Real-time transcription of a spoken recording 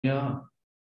Yeah,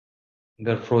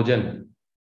 they're frozen.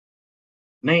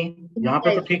 नहीं, यहाँ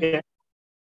पे तो ठीक है.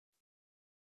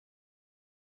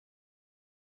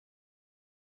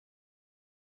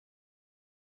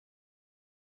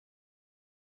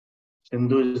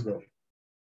 Sindhu is there.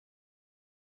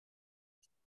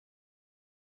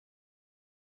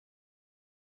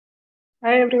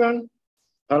 Hi everyone.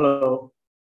 Hello.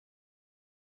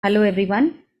 Hello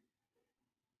everyone.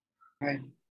 Hi.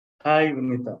 Hi,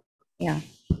 Vinita. Yeah.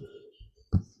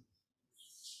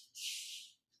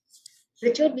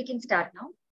 Richard, we can start now.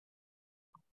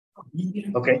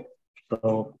 Okay,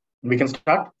 so we can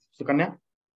start, Sukanya?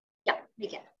 Yeah, we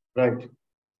can. Right.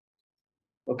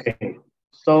 Okay,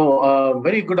 so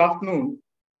very good afternoon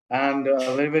and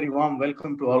very, very warm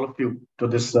welcome to all of you to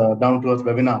this Down to Earth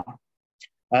webinar.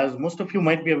 As most of you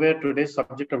might be aware, today's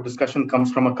subject of discussion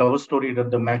comes from a cover story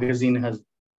that the magazine has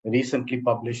recently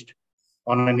published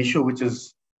on an issue which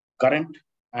is current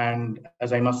and,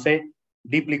 as I must say,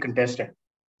 deeply contested.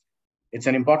 It's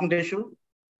an important issue.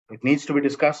 It needs to be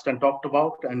discussed and talked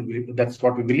about, and that's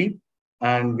what we believe.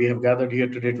 And we have gathered here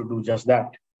today to do just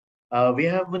that. We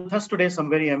have with us today some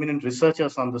very eminent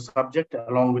researchers on the subject,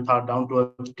 along with our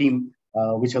down-to-earth team,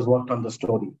 which has worked on the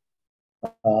story.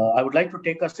 I would like to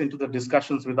take us into the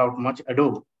discussions without much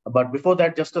ado. But before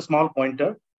that, just a small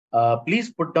pointer.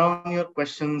 Please put down your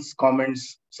questions,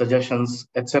 comments, suggestions,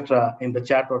 etc. in the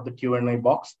chat or the Q&A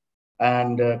box.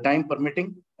 And time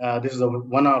permitting, this is a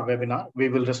 1-hour webinar. We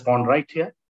will respond right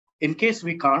here. In case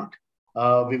we can't,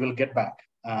 we will get back.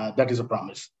 That is a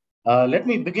promise. Let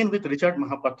me begin with Richard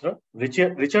Mahapatra.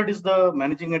 Richard is the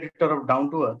managing editor of Down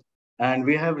to Earth, and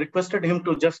we have requested him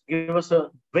to just give us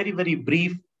a very, very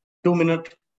brief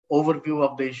 2-minute overview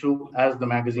of the issue as the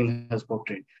magazine has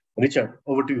portrayed. Richard,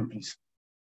 over to you, please.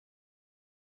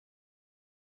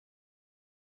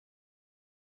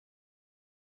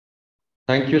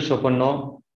 Thank you,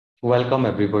 Sopanno. Welcome,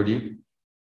 everybody.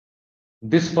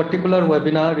 This particular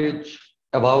webinar is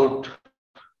about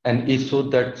an issue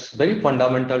that's very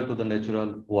fundamental to the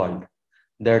natural world.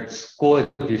 That's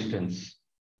coexistence.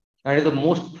 And it's the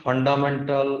most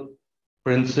fundamental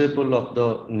principle of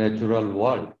the natural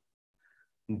world.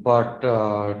 But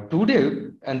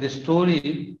today, and the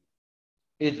story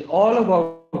is all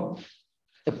about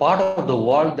a part of the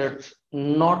world that's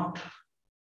not,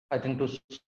 I think, to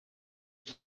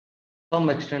some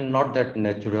extent, not that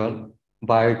natural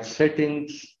by its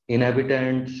settings,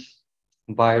 inhabitants,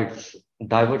 by its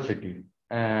diversity.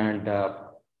 And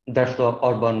that's the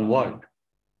urban world.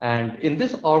 And in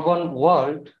this urban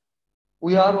world,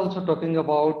 we are also talking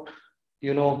about,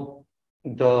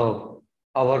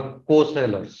 our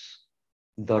co-sailors,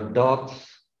 the ducks,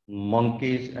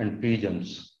 monkeys, and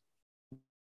pigeons.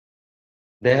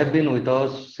 They have been with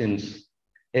us since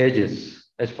ages,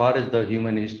 as far as the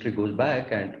human history goes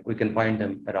back, and we can find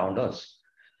them around us.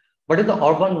 But in the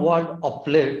urban world of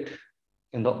late,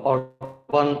 in the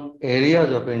urban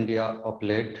areas of India of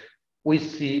late, we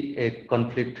see a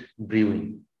conflict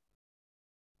brewing.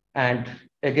 And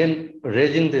again,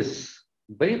 raising this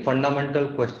very fundamental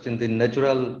question, the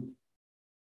natural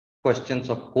questions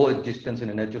of coexistence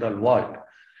in a natural world.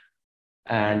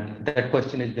 And that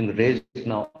question is being raised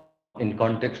now in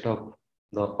context of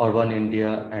the urban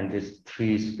India and these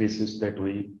 3 species that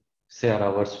we share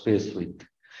our space with.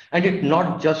 And it's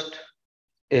not just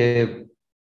a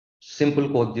simple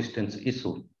coexistence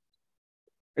issue.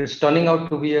 It's turning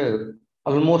out to be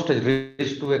almost a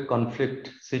reach to a conflict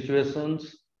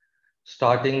situations,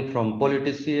 starting from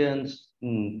politicians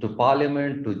to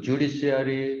parliament, to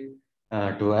judiciary,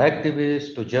 to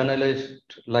activists, to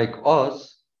journalists like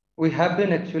us. We have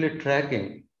been actually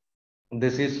tracking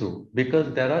this issue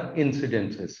because there are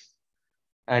incidences,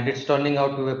 and it's turning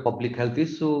out to be a public health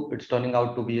issue. It's turning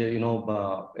out to be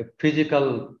a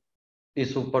physical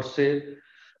issue per se.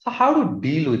 So how to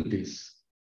deal with this?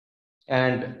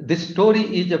 And this story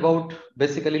is about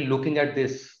basically looking at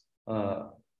this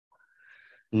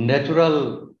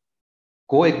natural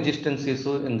coexistence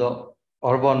issue in the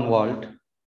urban world,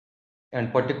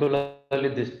 and particularly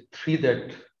these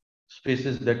 3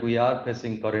 species that we are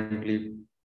facing currently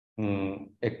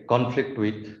a conflict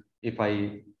with, if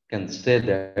I can say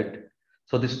that.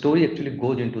 So the story actually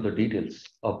goes into the details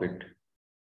of it.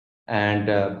 And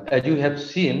as you have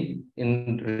seen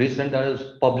in recent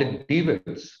public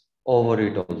debates over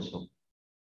it also,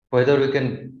 whether we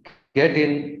can get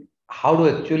in how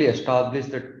to actually establish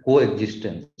that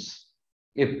coexistence,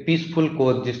 a peaceful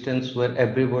coexistence where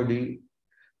everybody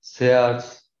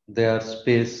shares their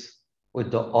space with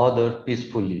the other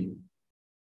peacefully.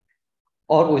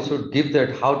 Or we should give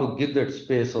that, how to give that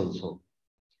space also.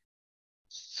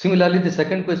 Similarly, the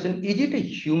second question, is it a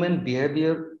human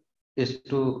behavior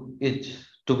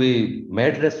to be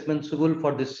made responsible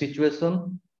for this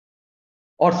situation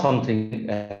or something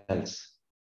else.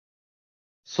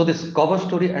 So this cover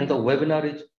story and the webinar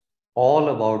is all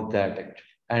about that actually.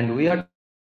 And we are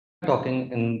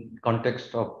talking in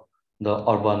context of the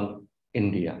urban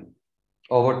India.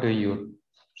 Over to you,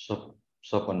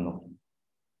 Sapanno.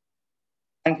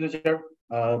 Thanks, Richard.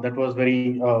 That was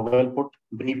very well put,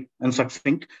 brief, and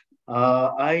succinct.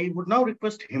 I would now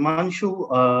request Himanshu,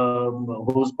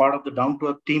 who's part of the Down to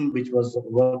Earth team, which was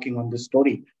working on this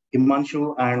story.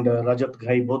 Himanshu and Rajat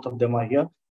Ghai, both of them are here.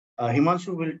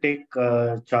 Himanshu will take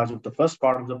charge of the first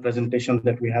part of the presentation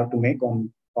that we have to make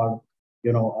on part,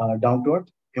 Down to Earth.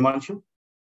 Himanshu.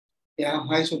 Yeah,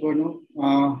 hi Suparno.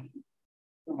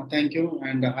 Thank you,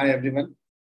 and hi everyone.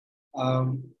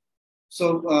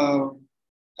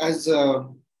 As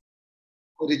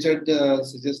Richard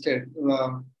suggested,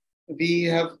 we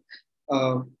have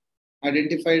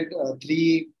identified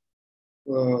three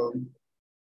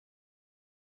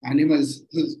animals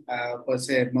per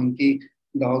se: monkey,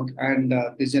 dog, and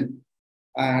pigeon.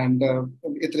 And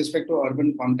with respect to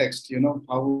urban context,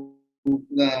 how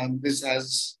this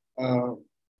has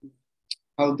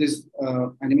how these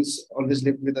animals always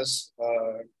lived with us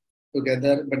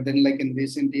together, but then like in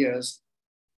recent years,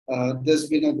 there's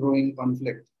been a growing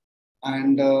conflict.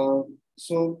 And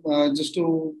just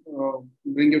to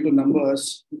bring you to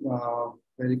numbers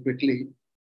very quickly.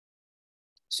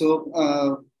 So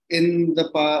in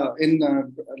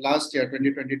last year,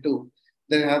 2022,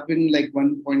 there have been like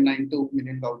 1.92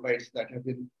 million dog bites that have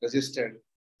been registered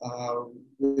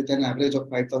with an average of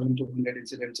 5,200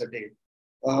 incidents a day.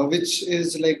 Which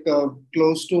is like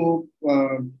close to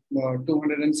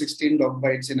 216 dog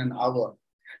bites in an hour.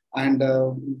 And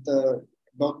the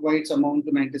dog bites amount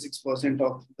to 96%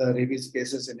 of the rabies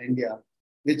cases in India,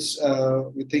 which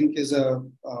we think is a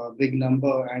big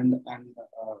number and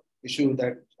issue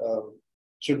that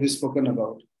should be spoken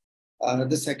about.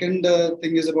 The second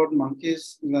thing is about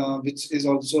monkeys, which is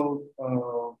also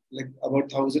like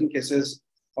about 1,000 cases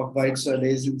of bites in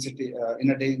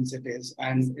a day in cities,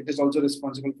 and it is also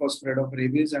responsible for spread of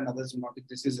rabies and other zoonotic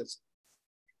diseases.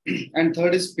 And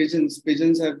third is pigeons.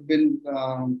 Pigeons have been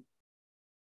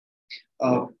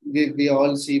we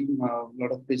all see a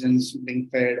lot of pigeons being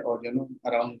fed or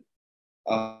around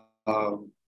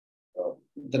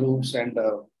the roofs and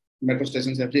metro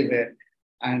stations everywhere.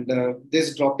 And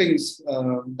these droppings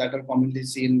that are commonly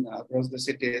seen across the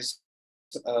cities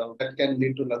that can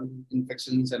lead to lung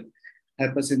infections and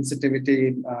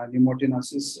hypersensitivity,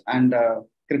 pneumotinosis, and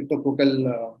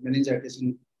cryptococcal meningitis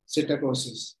and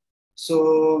psittacosis.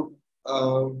 So,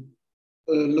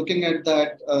 looking at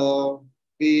that,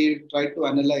 we try to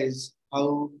analyze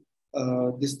how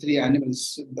these three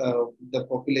animals, the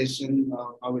population,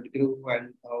 how it grew,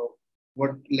 and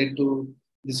what led to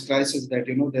this crisis. That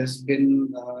there's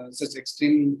been such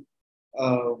extreme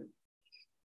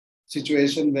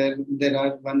situation where there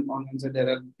are on one side there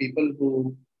are people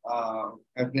who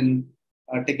have been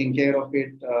taking care of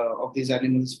these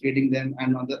animals, feeding them,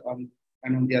 and on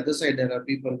the other side there are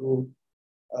people who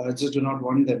just do not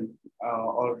want them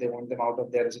or they want them out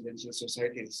of their residential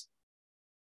societies.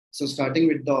 So starting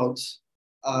with dogs,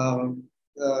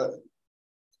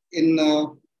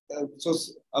 so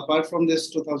apart from this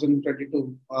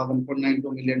 2022 1.92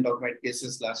 million dog bite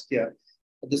cases last year,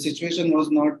 the situation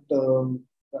was not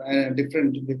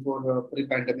different before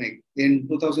pre-pandemic. In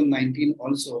 2019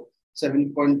 also,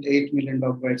 7.8 million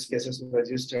dog bites cases were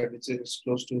registered, which is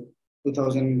close to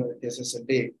 2,000 cases a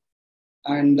day.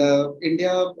 And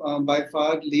India by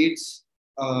far leads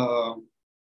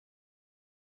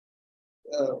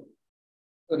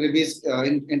rabies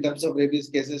in terms of rabies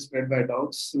cases spread by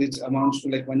dogs, which amounts to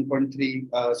like 1.3,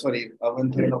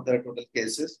 one third of the total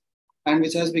cases, and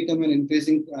which has become an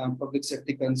increasing public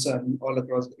safety concern all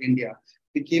across India.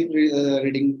 We keep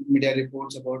reading media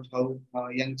reports about how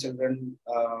young children,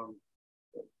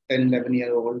 10,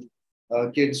 11-year-old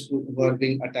kids who are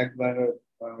being attacked by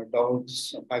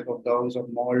dogs, a pack of dogs, or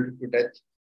mauled to death.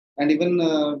 And even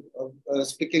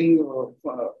speaking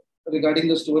regarding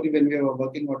the story, when we were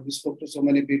working out, we spoke to so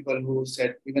many people who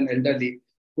said, even elderly,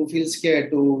 who feel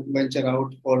scared to venture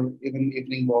out for even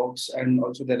evening walks. And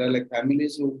also there are like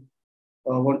families who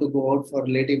want to go out for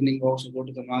late evening walks or go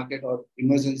to the market or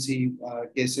emergency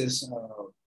cases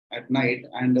at night,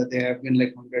 and they have been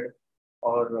like hunted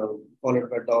or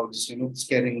followed by dogs,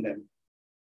 scaring them.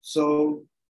 So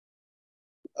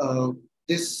so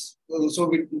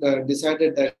we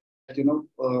decided that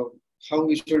how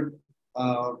we should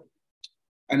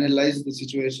analyze the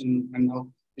situation and how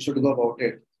we should go about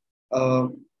it.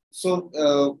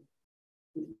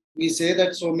 We say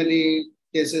that so many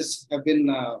cases have been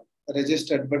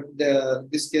registered, but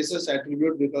these cases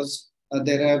attribute because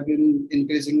there have been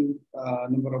increasing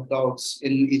number of dogs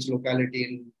in each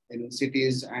locality in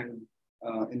cities and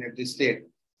in every state.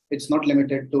 It's not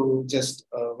limited to just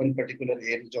one particular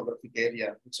geographic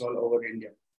area. It's all over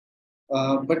India.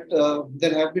 But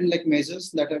there have been like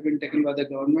measures that have been taken by the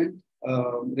government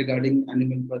regarding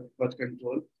animal birth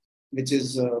control, which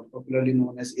is popularly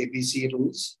known as ABC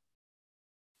rules.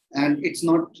 And it's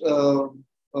not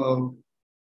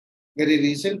very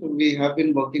recent. We have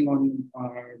been working on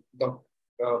dog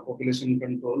population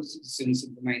controls since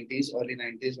the 90s, early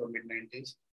 90s or mid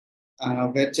 90s,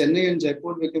 where Chennai and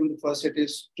Jaipur became the first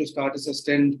cities to start a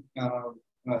sustained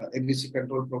ABC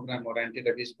control program or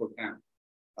anti-rabies program,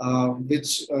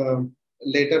 which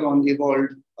later on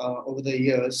evolved over the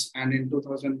years. And in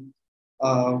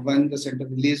 2001, the center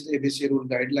released ABC rule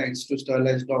guidelines to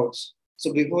sterilize dogs.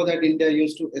 So before that, India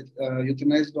used to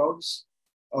euthanize dogs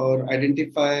or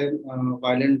identify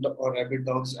violent or rabid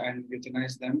dogs and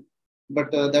euthanize them.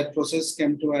 But that process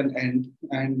came to an end,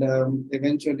 and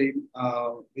eventually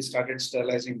we started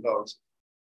sterilizing dogs.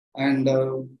 And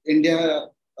India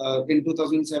in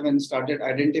 2007 started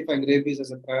identifying rabies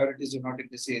as a priority zoonotic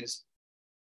disease.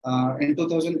 In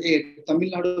 2008,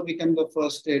 Tamil Nadu became the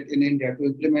first state in India to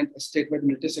implement a statewide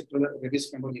multi-sectoral rabies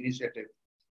control initiative.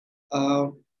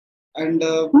 And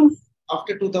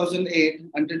after 2008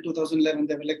 until 2011,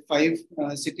 there were like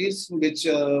 5 cities which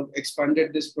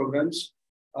expanded these programs,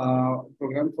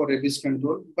 program for rabies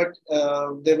control. But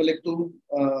there were like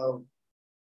 2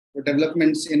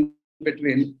 developments in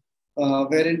between,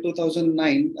 where in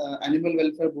 2009, Animal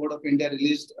Welfare Board of India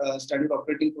released standard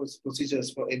operating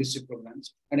procedures for ABC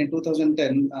programs. And in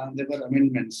 2010, there were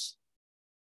amendments.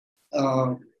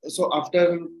 So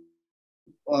after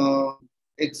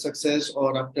its success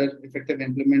or after effective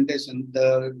implementation,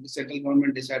 the central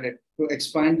government decided to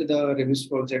expand the rabies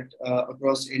project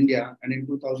across India. And in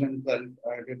 2012,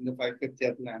 during the 5th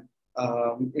year plan,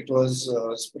 it was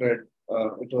spread,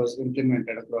 it was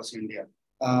implemented across India.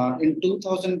 In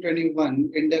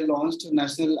 2021, India launched a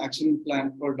National Action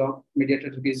Plan for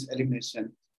Dog-Mediated Rabies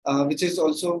Elimination, which is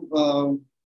also,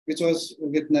 which was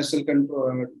with National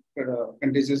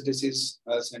Contagious Disease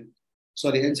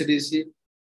NCDC,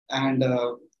 and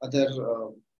other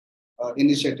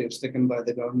initiatives taken by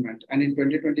the government. And in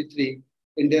 2023,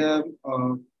 India,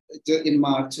 in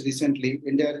March recently,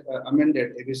 India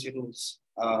amended ABC rules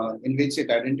in which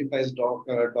it identifies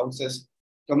dogs as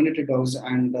community dogs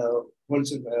and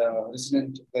holds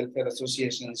resident welfare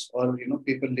associations or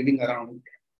people living around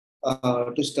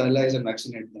to sterilize and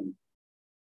vaccinate them.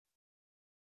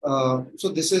 So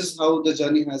this is how the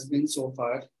journey has been so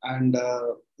far, and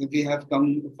we have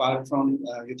come far from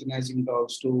euthanizing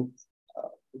dogs to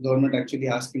government actually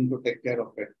asking to take care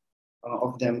of it,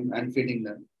 of them and feeding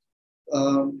them.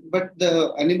 But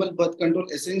the animal birth control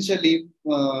essentially,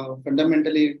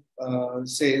 fundamentally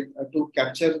say to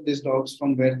capture these dogs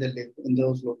from where they live in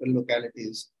those local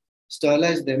localities,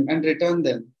 sterilize them and return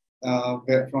them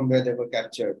from where they were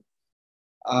captured.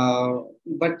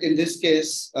 But in this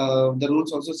case, the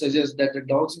rules also suggest that the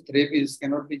dogs with rabies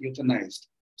cannot be euthanized.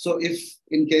 So if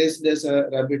in case there's a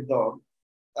rabid dog,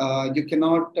 you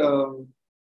cannot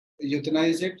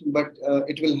euthanize it, but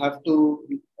it will have to,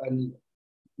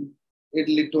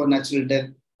 it'll lead to a natural death,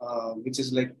 which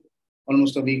is like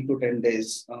almost a week to 10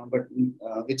 days, but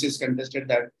which is contested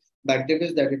that by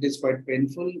activists that it is quite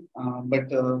painful, but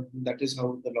that is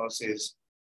how the law says.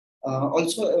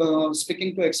 Also,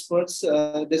 speaking to experts,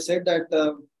 they said that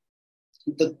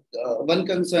the one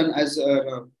concern, as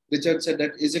Richard said,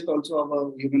 that is it also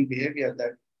our human behavior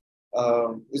that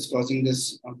is causing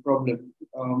this problem?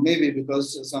 Maybe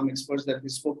because some experts that we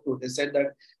spoke to, they said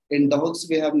that in dogs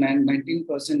we have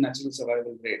 19% natural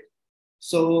survival rate.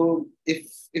 So if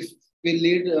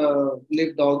we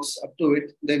leave dogs up to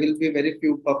it, there will be very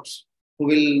few pups who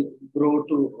will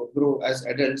grow as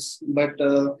adults. But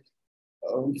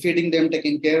feeding them,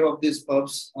 taking care of these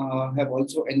pups have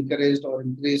also encouraged or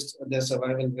increased their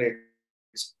survival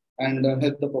rates and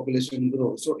helped the population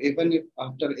grow. So even if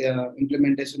after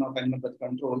implementation of animal birth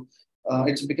control,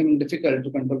 it's becoming difficult to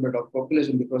control the dog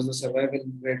population because the survival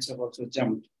rates have also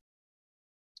jumped.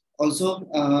 Also,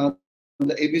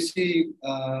 the ABC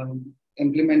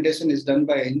implementation is done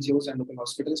by NGOs and local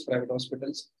hospitals, private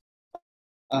hospitals,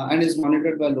 and is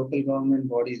monitored by local government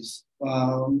bodies.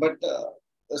 But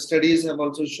studies have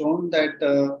also shown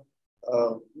that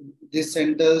these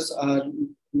centers are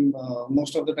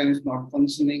most of the times not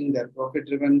functioning, they're profit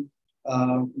driven,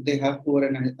 they have poor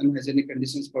and unhygienic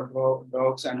conditions for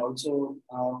dogs and also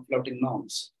flouting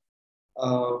norms.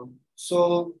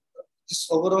 So this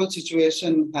overall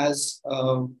situation has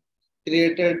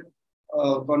created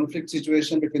a conflict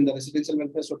situation between the residential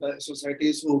welfare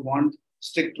societies who want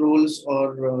strict rules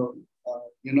or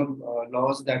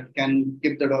laws that can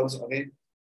keep the dogs away.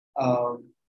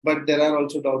 But there are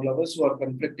also dog lovers who are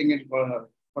conflicting it or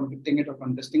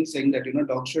contesting, saying that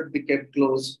dogs should be kept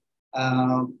close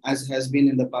as has been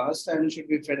in the past and should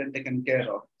be fed and taken care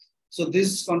of. So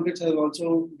these conflicts have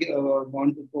also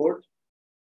gone to court,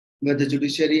 where the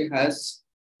judiciary has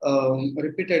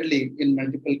repeatedly, in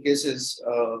multiple cases,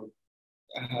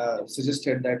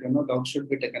 suggested that dogs should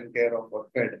be taken care of or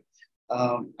fed,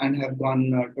 and have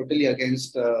gone totally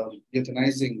against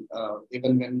euthanizing,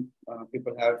 even when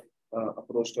people have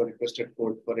approached or requested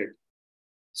court for it.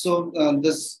 So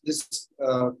this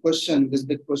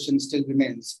big question still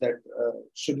remains, that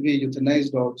should we euthanize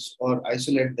dogs or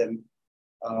isolate them,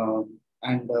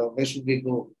 and where should we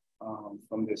go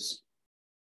from this?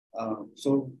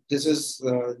 So this is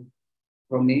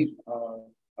from me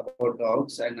about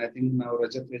dogs, and I think now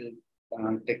Rajat will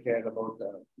take care about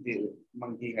the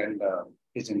monkey and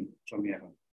pigeon from here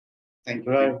on. Thank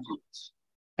you. Right.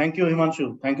 Thank you,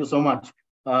 Himanshu. Thank you so much.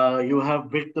 You have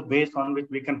built the base on which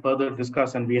we can further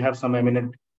discuss, and we have some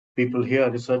eminent people here,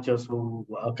 researchers who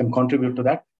can contribute to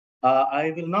that.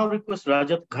 I will now request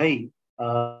Rajat Ghai,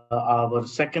 our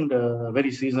second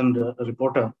very seasoned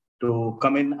reporter, to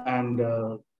come in and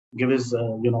give his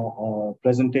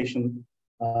presentation.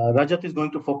 Rajat is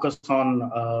going to focus on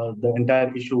the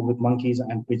entire issue with monkeys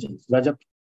and pigeons. Rajat,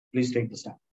 please take the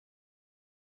stand.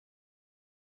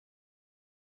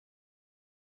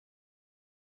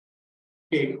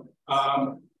 Okay.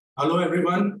 Hello,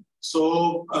 everyone.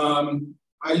 So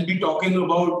I'll be talking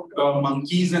about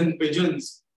monkeys and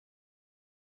pigeons.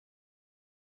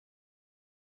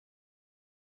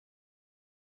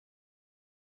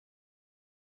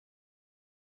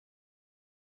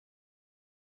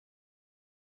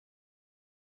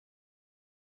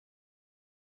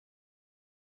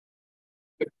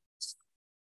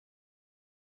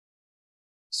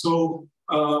 So,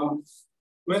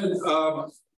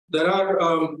 there are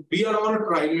we are all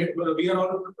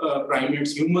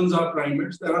primates. Humans are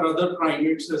primates. There are other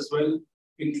primates as well,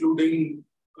 including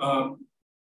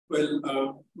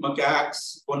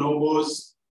macaques,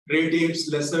 bonobos, great apes,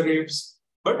 lesser apes.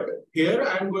 But here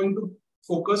I'm going to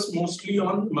focus mostly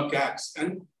on macaques,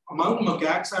 and among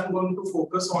macaques I'm going to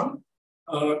focus on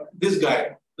this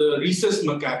guy, the rhesus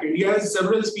macaque. India has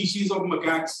several species of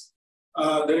macaques.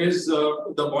 There is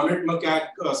the bonnet macaque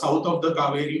south of the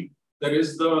Kaveri. There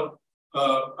is the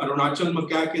Arunachal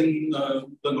macaque in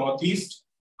the northeast.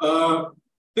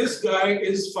 This guy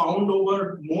is found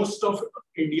over most of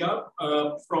India,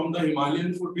 from the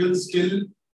Himalayan foothills till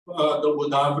the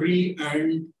Godavari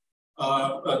and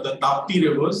the Tapti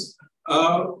rivers.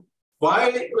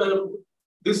 Why the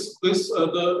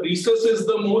rhesus is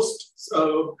the most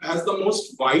has the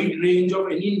most wide range of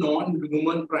any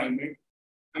non-human primate.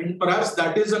 And perhaps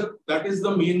that is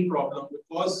the main problem,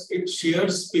 because it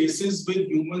shares spaces with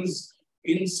humans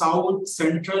in South,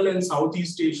 Central, and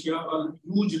Southeast Asia, a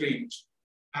huge range.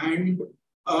 And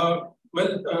to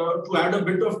add a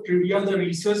bit of trivia, the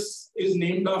rhesus is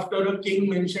named after a king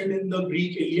mentioned in the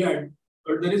Greek Iliad,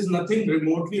 but there is nothing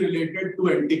remotely related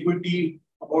to antiquity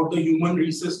about the human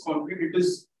rhesus conflict. It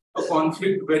is a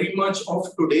conflict very much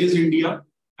of today's India,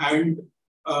 and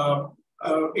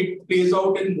it plays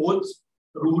out in both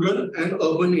rural and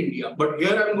urban India. But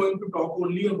here I'm going to talk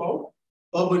only about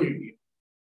urban India.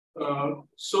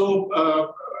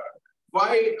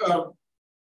 Why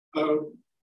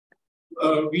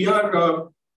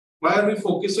are we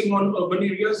focusing on urban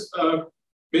areas?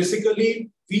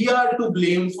 Basically, we are to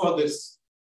blame for this.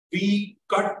 We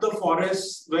cut the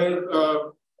forests where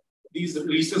these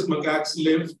rhesus macaques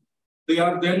live. They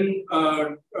are then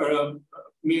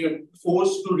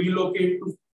forced to relocate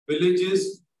to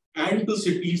villages and to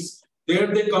cities. There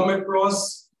they come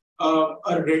across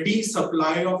a ready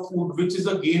supply of food, which is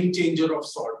a game changer of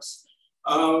sorts.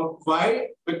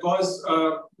 Why? Because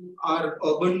our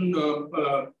urban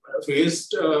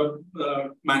waste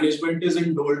management is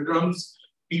in doldrums.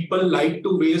 People like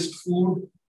to waste food.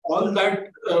 All that,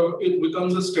 it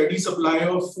becomes a steady supply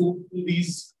of food to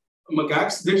these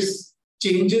macaques. This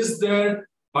changes their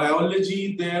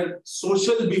biology, their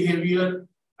social behavior.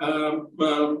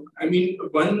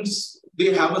 Once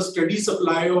they have a steady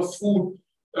supply of food,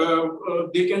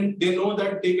 they know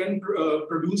that they can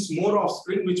produce more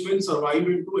offspring, which will survive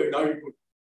into adulthood.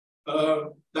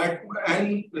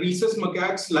 And rhesus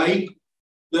macaques, like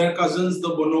their cousins, the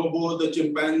bonobo, the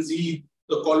chimpanzee,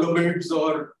 the colubrids,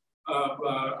 or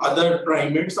other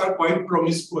primates, are quite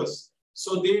promiscuous.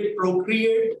 So they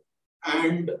procreate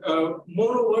And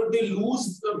moreover, they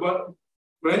lose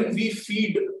when we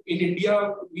feed in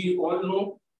India. We all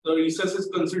know the rhesus is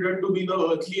considered to be the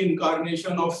earthly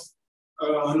incarnation of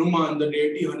Hanuman, the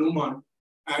deity Hanuman.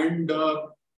 And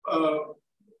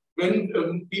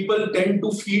when people tend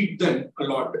to feed them a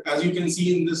lot, as you can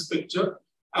see in this picture,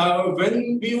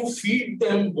 when you feed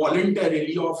them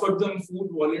voluntarily, offer them food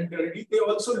voluntarily, they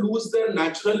also lose their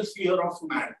natural fear of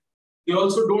man. They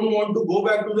also don't want to go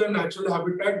back to their natural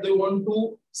habitat. They want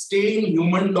to stay in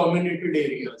human-dominated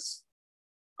areas.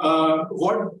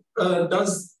 What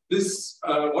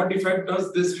effect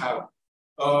does this have?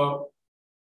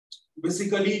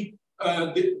 Basically,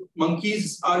 the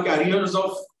monkeys are carriers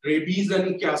of rabies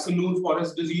and Casanur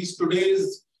forest disease. Today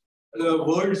is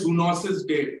World Zoonosis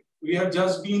Day. We have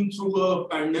just been through a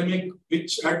pandemic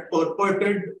which had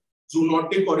purported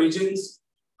zoonotic origins.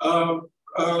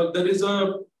 There is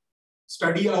a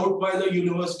study out by the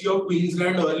University of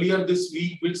Queensland earlier this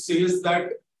week which says that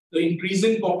the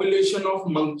increasing population of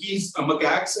monkeys,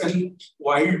 macaques and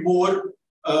wild boar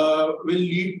will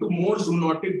lead to more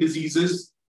zoonotic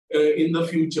diseases in the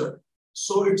future.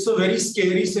 So it's a very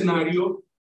scary scenario.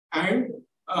 And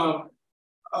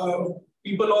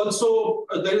people also,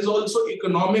 there is also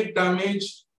economic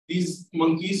damage. These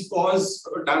monkeys cause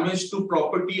damage to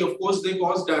property. Of course, they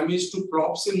cause damage to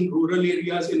crops in rural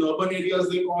areas. In urban areas,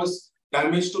 they cause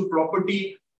damage to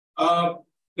property.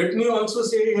 Let me also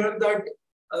say here that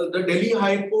the Delhi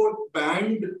High Court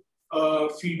banned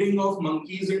feeding of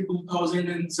monkeys in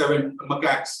 2007,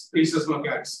 macaques, rhesus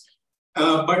macaques.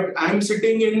 But I'm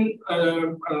sitting in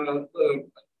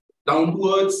down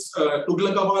towards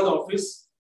Tughlakabad office.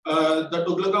 The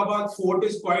Tughlakabad fort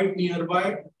is quite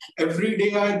nearby. Every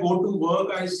day I go to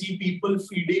work, I see people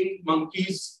feeding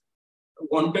monkeys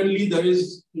wantonly. There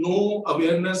is no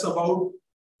awareness about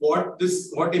what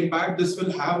impact this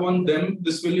will have on them.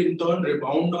 This will in turn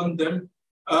rebound on them.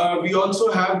 We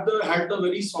also had the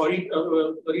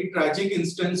very tragic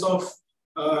instance of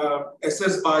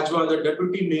S.S. Bajwa, the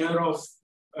deputy mayor of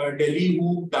Delhi,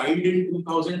 who died in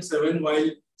 2007 while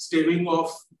staving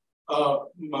off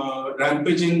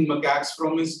rampaging macaques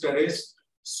from his terrace.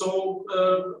 So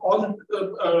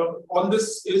all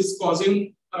this is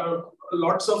causing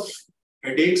lots of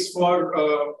headaches for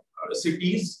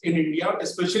cities in India,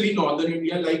 especially northern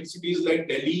India, like cities like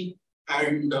Delhi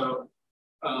and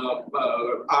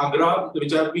Agra,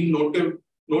 which have been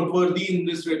noteworthy in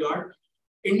this regard.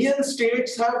 Indian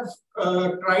states have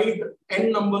tried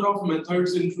n number of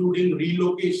methods, including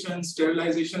relocation,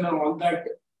 sterilization, and all that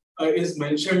is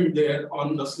mentioned there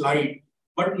on the slide.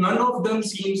 But none of them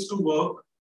seems to work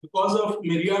because of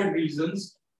myriad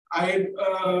reasons. I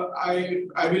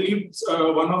believe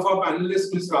one of our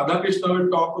panelists, Ms. Radhakrishna, will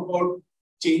talk about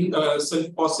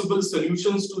possible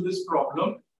solutions to this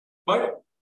problem. But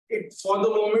for the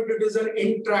moment, it is an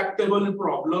intractable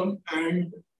problem,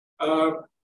 and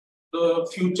the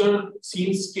future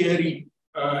seems scary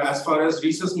as far as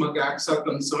rhesus macaques are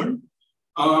concerned.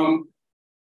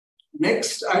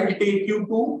 Next, I'll take you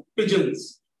to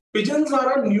pigeons. Pigeons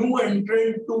are a new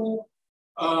entrant to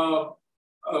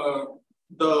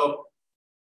the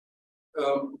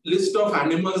list of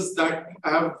animals that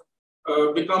have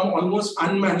become almost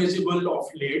unmanageable of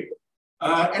late.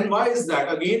 And why is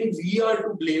that? Again, we are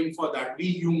to blame for that, we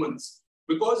humans,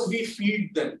 because we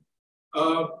feed them.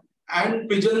 And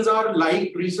pigeons are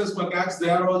like rhesus macaques. They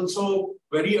are also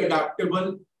very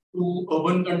adaptable to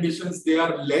urban conditions. They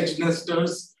are ledge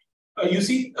nesters. You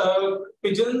see,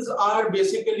 pigeons are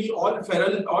basically all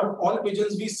feral, or all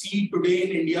pigeons we see today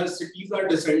in India's cities are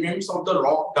descendants of the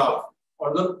rock dove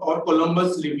or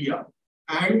Columbus livia.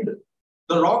 And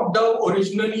the rock dove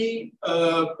originally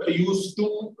used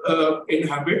to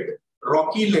inhabit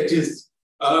rocky ledges.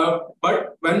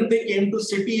 But when they came to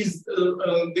cities,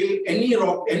 any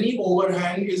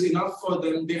overhang is enough for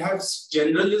them. They have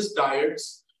generalist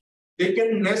diets. They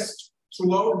can nest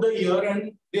throughout the year,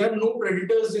 and there are no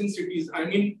predators in cities. I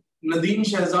mean, Nadeem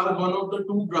Shahzad, one of the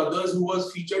two brothers who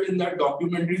was featured in that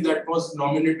documentary that was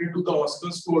nominated to the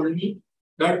Oscars, told me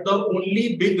that the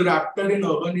only big raptor in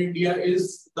urban India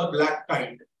is the black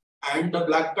kite. And the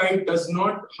black kite does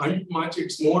not hunt much.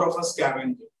 It's more of a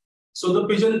scavenger. So the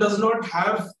pigeon does not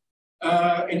have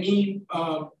any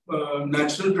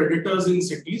natural predators in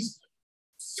cities.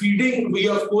 Feeding, we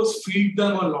of course feed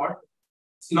them a lot.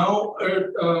 Now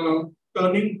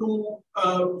turning to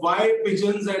why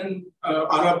pigeons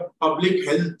are a public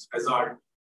health hazard.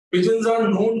 Pigeons are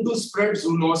known to spread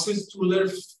zoonosis through their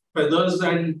feathers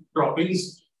and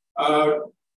droppings.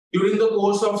 During the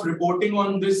course of reporting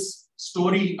on this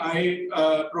story, I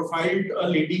profiled a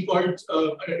lady called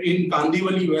in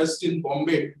Kandivali West in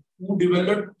Bombay, who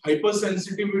developed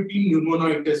hypersensitivity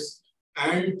pneumonitis.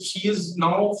 And she is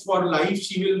now for life,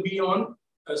 she will be on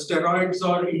steroids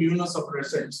or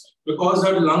immunosuppressants because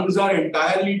her lungs are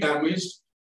entirely damaged.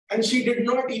 And she did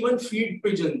not even feed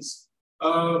pigeons.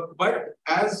 But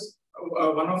as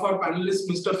one of our panelists,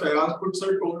 Mr. Fayaz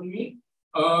Putser, told me,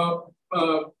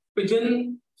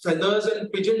 pigeon feathers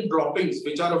and pigeon droppings,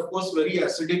 which are of course very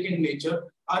acidic in nature,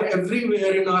 are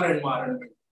everywhere in our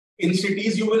environment. In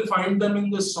cities, you will find them in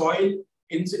the soil,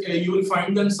 you will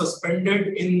find them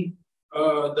suspended in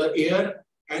the air,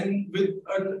 and with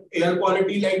an air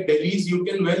quality like Delhi's, you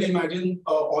can well imagine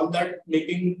all that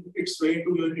making its way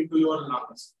into your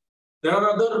lungs. There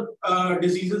are other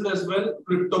diseases as well.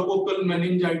 Cryptococcal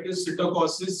meningitis,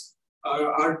 psittacosis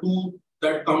are two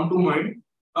that come to mind.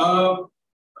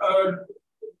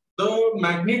 The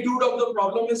magnitude of the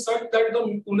problem is such that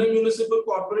the Pune Municipal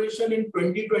Corporation in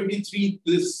 2023,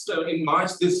 in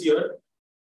March this year,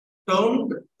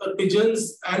 termed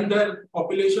pigeons and their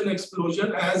population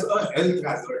explosion as a health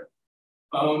hazard.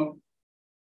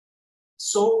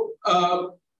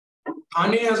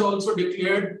 Thane has also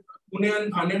declared, Pune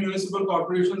and Thane municipal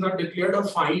corporations have declared a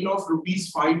fine of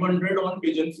 ₹500 on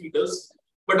pigeon feeders.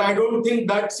 But I don't think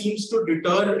that seems to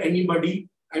deter anybody.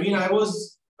 I mean, I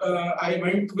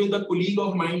went with a colleague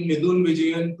of mine, Nidun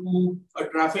Vijayan, to a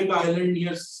traffic island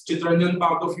near Chitranjan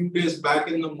Park a few days back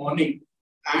in the morning.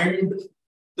 And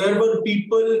there were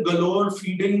people galore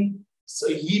feeding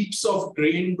heaps of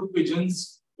grain to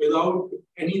pigeons without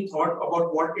any thought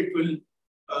about what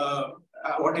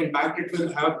impact it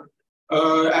will have.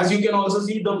 As you can also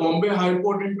see, the Bombay High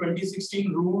Court in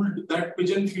 2016 ruled that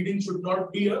pigeon feeding should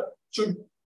not be should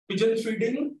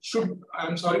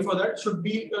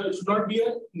not be a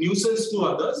nuisance to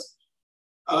others.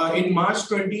 In March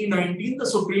 2019, the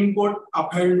Supreme Court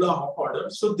upheld the order.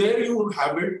 So there you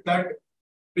have it, that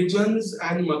pigeons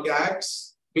and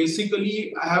macaques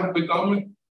basically have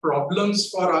become problems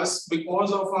for us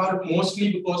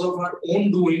mostly because of our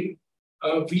own doing.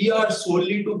 We are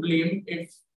solely to blame,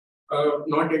 if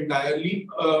not entirely,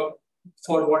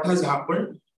 for what has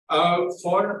happened.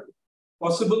 For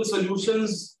possible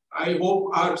solutions, I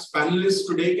hope our panelists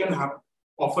today can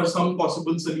offer some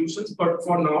possible solutions, but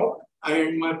for now, I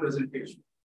end my presentation.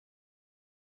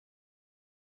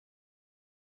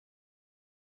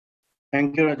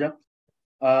 Thank you, Raja.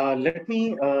 Let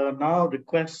me now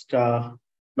request Dr.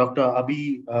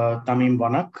 Abhi Tamim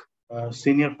Wanak,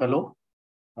 Senior Fellow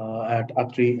at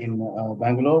Atri in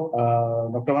Bangalore.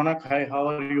 Dr. Wanak, hi, how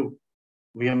are you?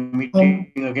 We are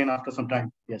meeting again after some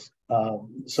time. Yes.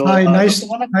 Hi,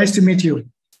 nice to meet you.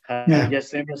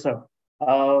 Yes, same here, sir.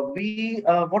 What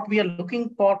we are looking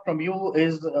for from you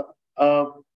is a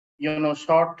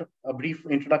brief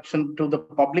introduction to the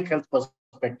public health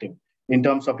perspective in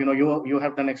terms of, you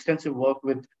have done extensive work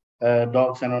with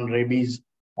dogs and on rabies.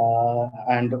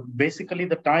 And basically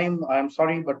the time, I'm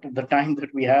sorry, but the time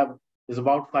that we have is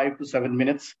about 5 to 7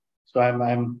 minutes. So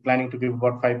I'm planning to give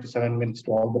about 5 to 7 minutes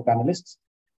to all the panelists.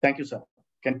 Thank you, sir.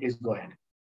 Can please go ahead.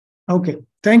 Okay,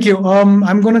 thank you.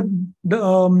 I'm going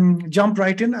to jump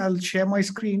right in. I'll share my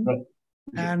screen. Right.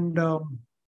 And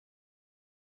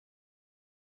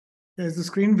is the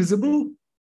screen visible?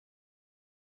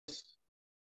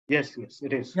 Yes,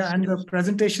 it is. Yeah, and the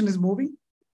presentation is moving?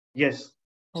 Yes.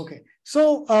 Okay.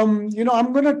 So, I'm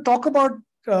going to talk about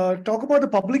the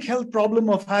public health problem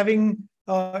of having,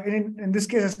 in this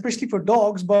case, especially for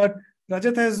dogs, but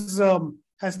Rajat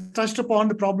has touched upon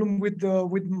the problem with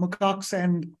macaques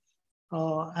and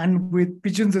with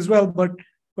pigeons as well. But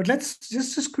let's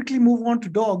just quickly move on to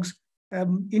dogs.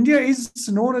 India is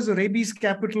known as the rabies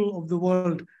capital of the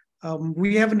world.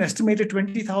 We have an estimated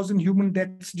 20,000 human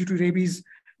deaths due to rabies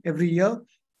every year.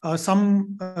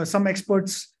 Some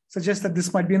experts suggest that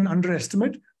this might be an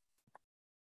underestimate.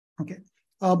 Okay.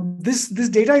 This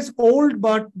data is old,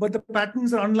 but the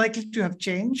patterns are unlikely to have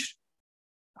changed.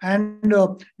 And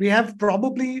we have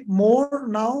probably more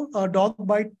now dog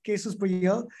bite cases per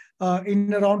year.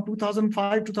 In around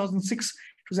 2005, 2006, it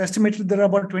was estimated there are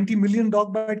about 20 million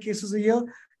dog bite cases a year.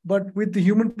 But with the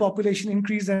human population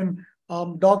increase and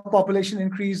dog population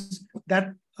increase,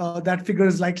 that figure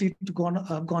is likely to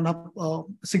gone up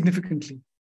significantly.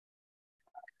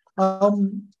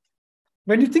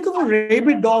 When you think of a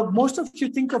rabid dog, most of you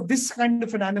think of this kind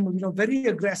of an animal, very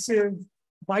aggressive,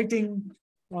 biting.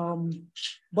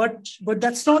 But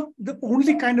that's not the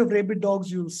only kind of rabid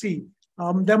dogs you'll see.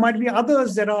 There might be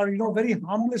others that are, very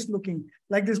harmless looking,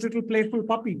 like this little playful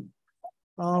puppy,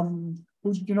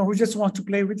 who just wants to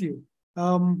play with you.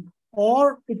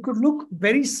 Or it could look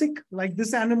very sick, like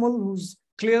this animal who's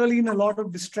clearly in a lot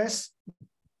of distress,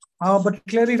 but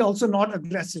clearly also not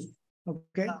aggressive.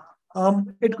 Okay.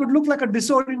 It could look like a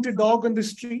disoriented dog on the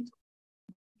street.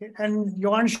 Okay, and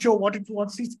you aren't sure what it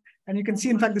wants to eat. And you can see,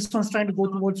 in fact, this one's trying to go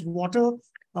towards water,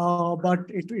 but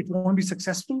it won't be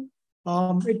successful.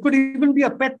 It could even be a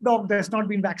pet dog that's not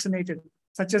been vaccinated,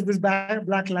 such as this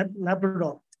black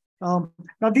Labrador. Now,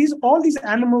 all these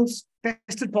animals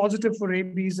tested positive for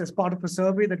rabies as part of a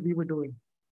survey that we were doing.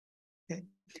 Okay.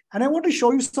 And I want to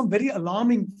show you some very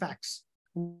alarming facts.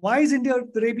 Why is India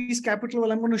the rabies capital?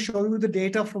 Well, I'm going to show you the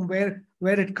data from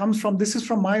where it comes from. This is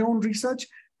from my own research,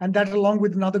 and that along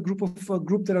with another group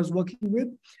that I was working with.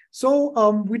 So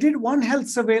we did one health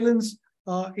surveillance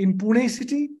in Pune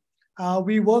city.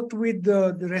 We worked with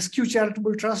the Rescue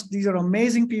Charitable Trust. These are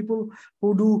amazing people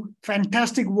who do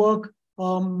fantastic work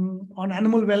on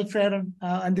animal welfare,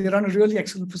 and they run a really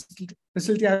excellent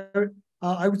facility.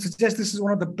 I would suggest this is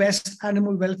one of the best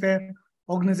animal welfare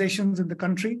organizations in the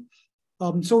country.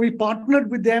 So we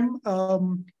partnered with them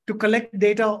to collect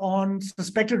data on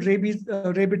suspected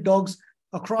rabid dogs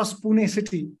across Pune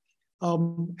city.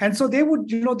 And so they would,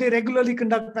 they regularly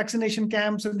conduct vaccination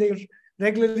camps, and they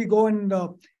regularly go and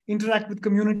interact with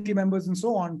community members and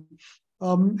so on.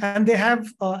 And they have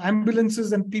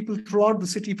ambulances and people throughout the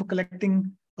city for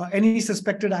collecting any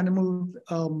suspected animal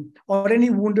or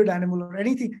any wounded animal or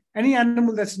any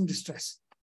animal that's in distress.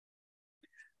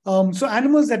 So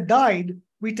animals that died,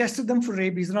 we tested them for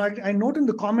rabies. Now, I note in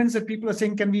the comments that people are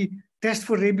saying, can we test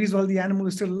for rabies while the animal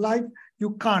is still alive?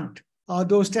 You can't.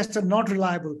 Those tests are not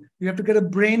reliable. You have to get a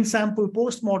brain sample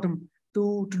post-mortem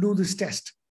to do this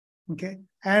test. Okay,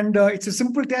 and it's a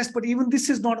simple test, but even this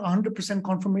is not 100%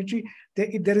 confirmatory.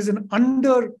 There is an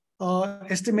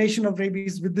estimation of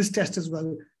rabies with this test as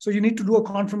well. So you need to do a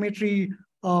confirmatory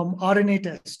RNA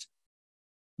test.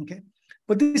 Okay,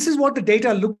 but this is what the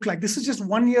data look like. This is just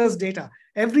 1 year's data.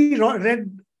 Every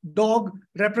red dog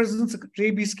represents a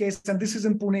rabies case, and this is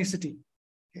in Pune city.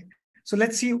 Okay, so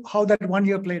let's see how that 1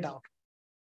 year played out.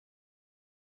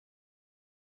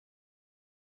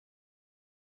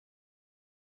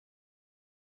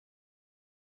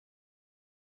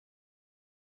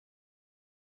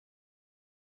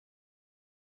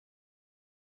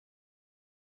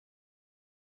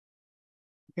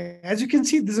 Okay. As you can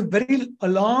see, there's a very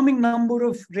alarming number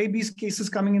of rabies cases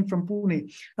coming in from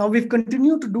Pune. Now, we've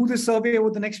continued to do this survey over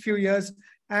the next few years,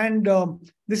 and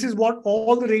this is what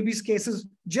all the rabies cases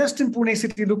just in Pune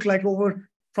city look like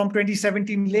from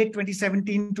 2017, late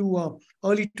 2017 to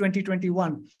early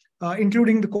 2021,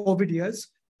 including the COVID years.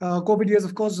 COVID years,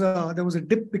 of course, there was a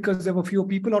dip because there were fewer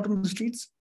people out on the streets.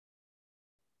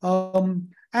 And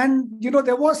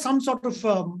there was some sort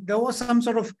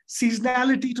of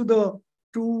seasonality to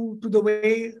the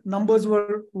way numbers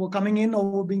were coming in or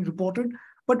were being reported,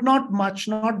 but not much,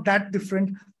 not that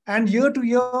different. And year to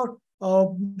year,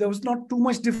 there was not too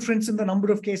much difference in the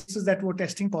number of cases that were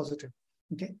testing positive.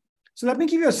 Okay, so let me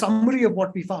give you a summary of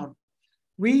what we found.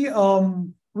 We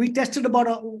tested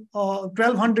about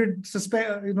 1,200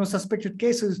 suspected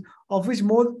cases, of which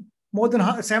more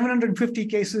than 750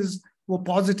 cases were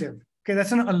positive. Okay,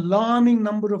 that's an alarming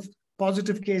number of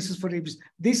positive cases for rabies.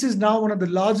 This is now one of the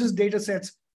largest data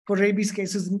sets for rabies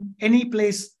cases in any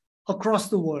place across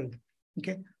the world.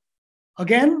 Okay.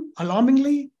 Again,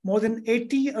 alarmingly, more than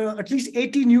at least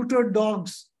 80 neutered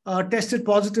dogs tested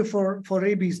positive for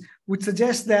rabies, which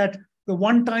suggests that the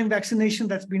one-time vaccination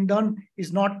that's been done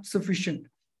is not sufficient.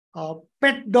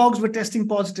 Pet dogs were testing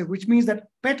positive, which means that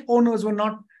pet owners were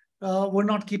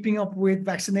not keeping up with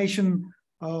vaccination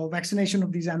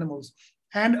of these animals.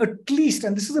 And at least,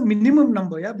 and this is a minimum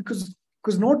number, yeah, because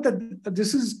note that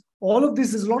there's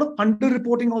a lot of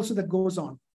underreporting also that goes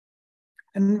on.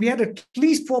 And we had at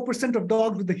least 4% of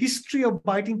dogs with the history of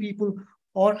biting people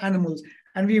or animals.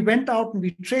 And we went out and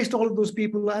we traced all of those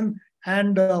people, and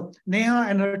Neha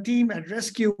and her team at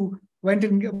Rescue went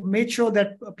and made sure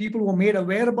that people were made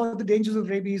aware about the dangers of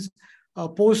rabies.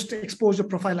 Post-exposure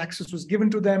prophylaxis was given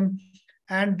to them.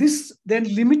 And this then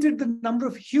limited the number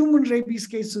of human rabies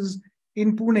cases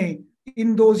in Pune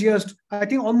in those years. I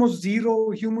think almost 0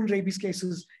 human rabies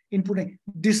cases in Pune,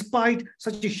 despite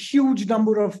such a huge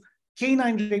number of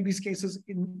canine rabies cases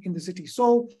in the city.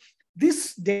 So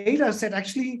this data set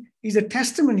actually is a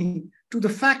testimony to the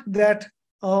fact that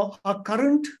our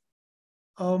current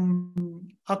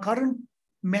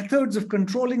methods of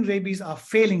controlling rabies are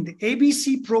failing. The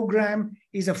ABC program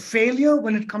is a failure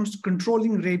when it comes to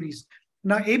controlling rabies.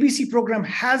 Now, ABC program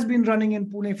has been running in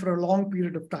Pune for a long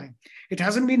period of time. It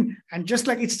hasn't been, and just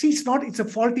like it's a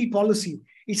faulty policy.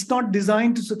 It's not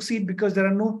designed to succeed because there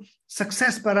are no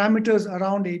success parameters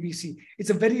around ABC. It's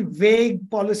a very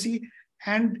vague policy,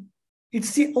 and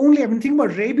it's the only, think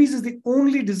about rabies is the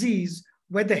only disease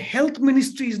where the health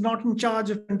ministry is not in charge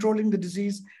of controlling the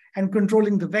disease and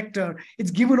controlling the vector.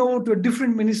 It's given over to a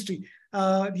different ministry.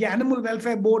 The Animal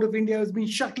Welfare Board of India has been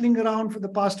shuttling around for the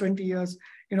past 20 years,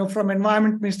 from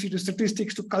Environment Ministry to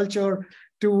Statistics to Culture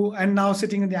and now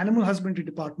sitting in the Animal Husbandry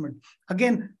Department.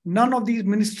 Again, none of these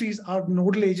ministries are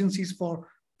nodal agencies for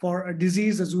a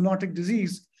disease, a zoonotic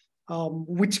disease,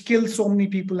 which kills so many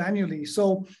people annually.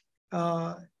 So,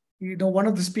 one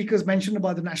of the speakers mentioned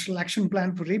about the National Action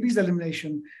Plan for Rabies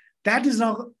Elimination. That is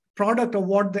now a product of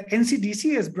what the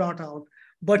NCDC has brought out,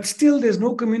 but still there's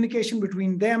no communication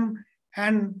between them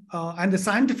and the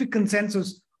scientific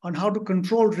consensus on how to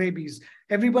control rabies.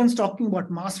 Everyone's talking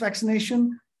about mass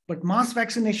vaccination, but mass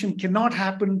vaccination cannot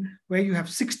happen where you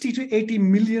have 60 to 80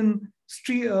 million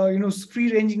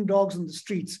free-ranging dogs on the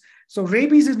streets. So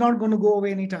rabies is not going to go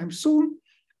away anytime soon.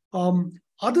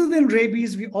 Other than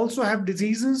rabies, we also have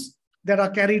diseases that are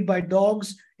carried by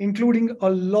dogs, including a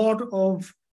lot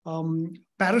of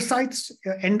parasites,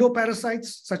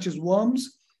 endoparasites, such as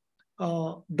worms.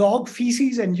 Dog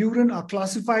feces and urine are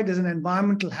classified as an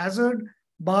environmental hazard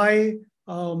by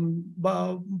the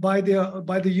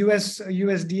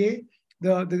USDA,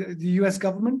 the US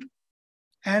government.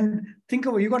 And think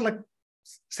of it, you got like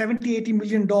 70, 80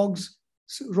 million dogs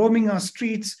roaming our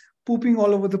streets, pooping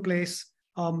all over the place.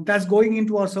 That's going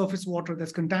into our surface water,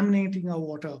 that's contaminating our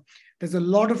water. There's a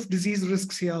lot of disease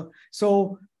risks here.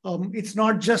 So it's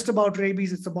not just about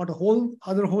rabies, it's about a whole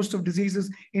other host of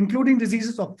diseases, including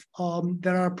diseases that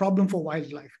are a problem for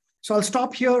wildlife. So I'll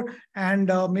stop here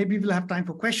and maybe we'll have time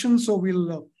for questions. So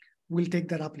we'll take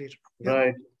that up later. Yeah.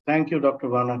 Right. Thank you, Dr.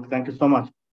 Vanak. Thank you so much.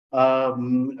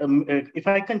 If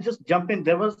I can just jump in,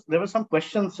 there were some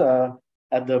questions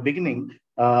at the beginning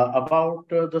about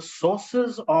the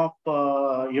sources of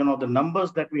the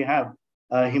numbers that we have.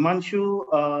 Himanshu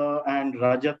and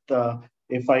Rajat,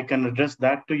 if I can address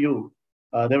that to you,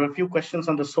 there were a few questions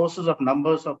on the sources of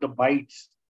numbers of the bites.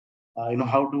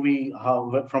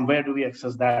 From where do we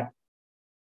access that?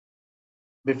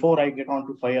 Before I get on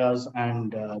to Fayaz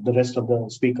and the rest of the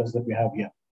speakers that we have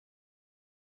here.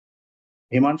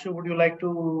 Himanshu, would you like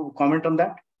to comment on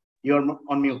that? You're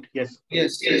on mute. Yes.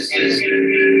 Yes.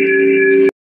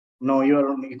 No, you are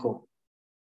on echo.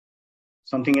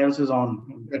 Something else is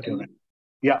on. Better.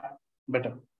 Yeah,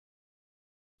 better.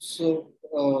 So,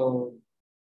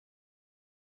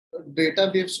 data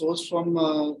we have sourced from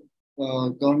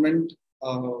government,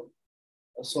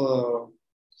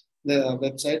 the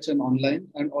websites and online,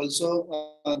 and also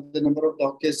the number of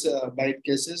dog bite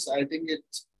cases. I think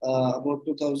it's about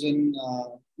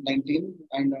 2019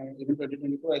 and even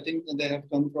 2024. I think they have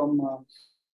come from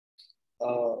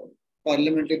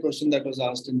parliamentary question that was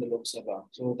asked in the Lok Sabha.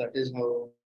 So that is how.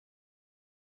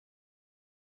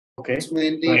 Okay. It's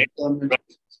mainly right. Government.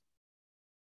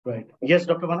 Right. Yes,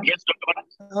 Dr. Vanak. Yes, Dr.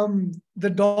 Vanak. The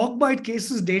dog bite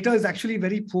cases data is actually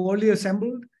very poorly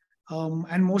assembled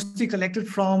and mostly collected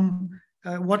from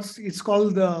it's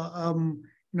called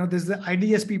there's the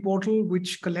IDSP portal,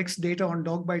 which collects data on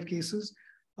dog bite cases.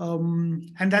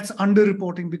 And that's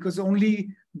underreporting because only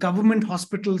government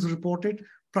hospitals report it.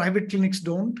 Private clinics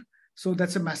don't. So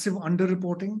that's a massive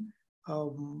underreporting.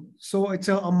 So it's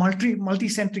a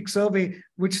multi-centric survey,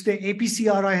 which the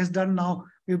APCRI has done now.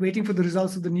 We're waiting for the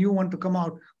results of the new one to come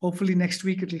out. Hopefully next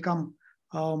week it will come.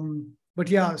 But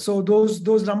yeah, so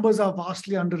those numbers are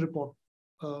vastly underreported.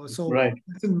 So right.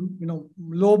 It's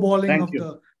low balling of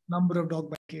the number of dog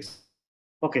bite cases.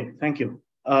 Okay, thank you.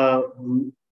 I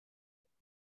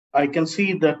can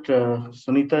see that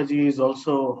Sunita ji is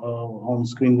also on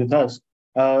screen with us.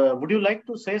 Would you like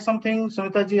to say something,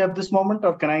 Sunita ji, at this moment,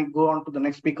 or can I go on to the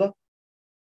next speaker?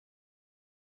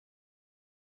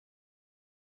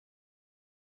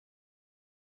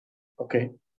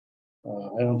 Okay,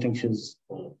 I don't think she's.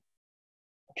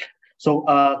 So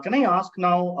can I ask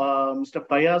now Mr.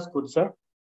 Fayaz Kudsar,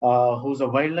 who's a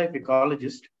wildlife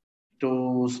ecologist,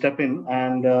 to step in.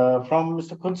 And from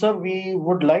Mr. Kudsar, we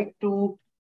would like to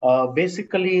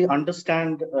basically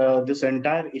understand this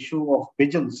entire issue of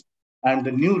pigeons and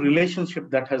the new relationship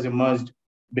that has emerged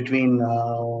between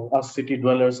us city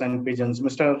dwellers and pigeons.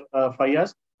 Mr.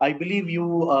 Fayaz, I believe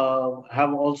you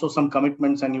have also some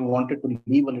commitments and you wanted to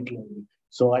leave a little early.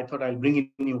 So I thought I'll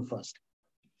bring in you first.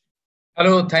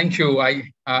 Hello, thank you.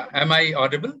 Am I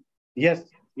audible? Yes,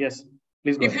 yes.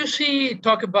 Please go ahead. If you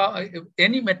talk about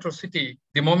any metro city,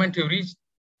 the moment you reach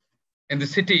in the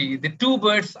city, the two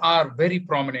birds are very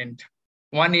prominent.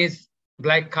 One is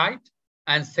black kite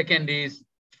and second is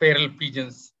feral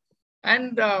pigeons.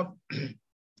 And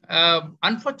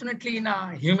unfortunately, in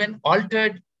a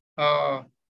human-altered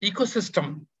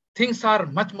ecosystem, things are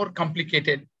much more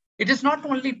complicated. It is not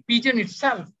only pigeon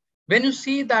itself. when you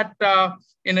see that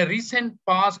in a recent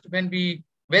past, when we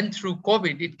went through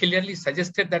COVID, it clearly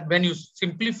suggested that when you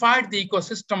simplified the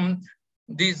ecosystem,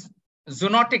 these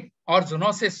zoonotic or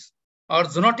zoonosis or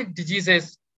zoonotic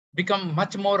diseases become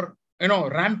much more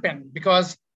rampant,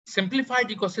 because simplified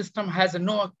ecosystem has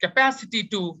no capacity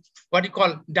to what you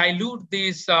call dilute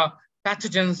these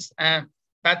pathogens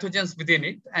within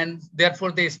it, and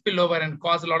therefore they spill over and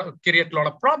create a lot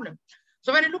of problems.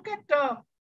 So when you look at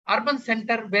urban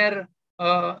center where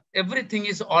everything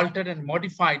is altered and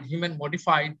modified, human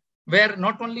modified, where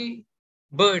not only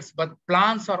birds but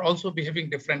plants are also behaving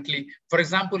differently. For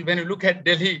example, when you look at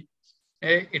Delhi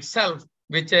itself,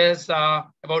 which is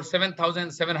about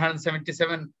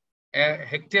 7,777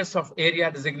 hectares of area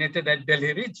designated at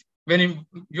Delhi Ridge. When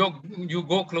you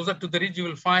go closer to the ridge, you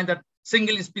will find that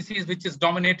single species which is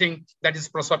dominating, that is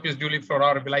Prosopis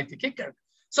juliflora or Vilaiti kicker.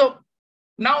 So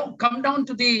now come down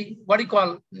to the what you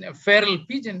call feral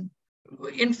pigeon,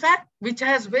 in fact, which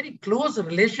has very close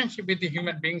relationship with the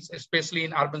human beings, especially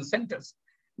in urban centers.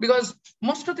 Because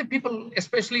most of the people,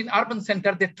 especially in urban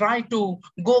center, they try to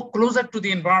go closer to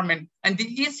the environment. And the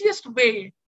easiest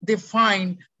way they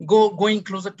find going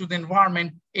closer to the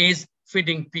environment is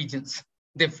feeding pigeons.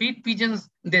 They feed pigeons,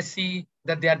 they see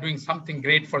that they are doing something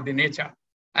great for the nature.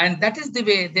 And that is the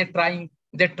way they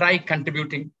try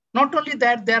contributing. Not only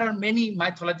that, there are many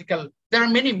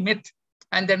myths,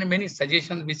 and there are many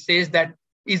suggestions which says that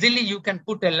easily you can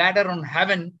put a ladder on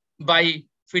heaven by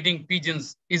feeding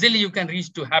pigeons. Easily you can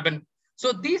reach to heaven.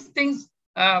 So these things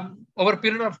over a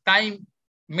period of time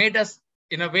made us,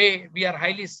 in a way, we are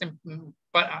highly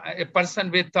a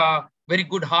person with a very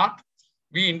good heart.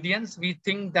 We Indians, we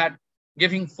think that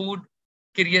giving food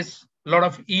creates a lot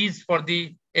of ease for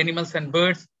the animals and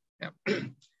birds.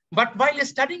 But while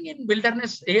studying in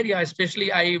wilderness area, especially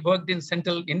I worked in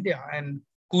central India and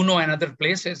Kuno and other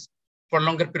places for a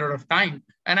longer period of time.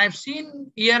 And I've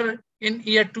seen in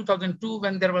year 2002,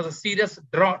 when there was a serious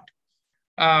drought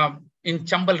in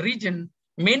Chambal region,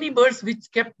 many birds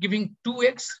which kept giving 2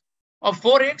 eggs or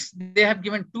 4 eggs, they have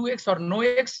given 2 eggs or no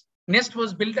eggs. Nest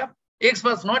was built up. Eggs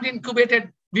was not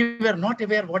incubated. We were not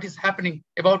aware what is happening.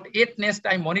 About 8 nests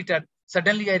I monitored.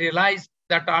 Suddenly I realized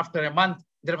that after a month,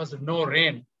 there was no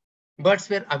rain. Birds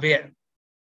were aware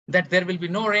that there will be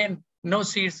no rain, no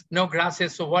seeds, no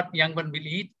grasses. So what young one will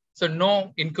eat? So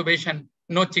no incubation,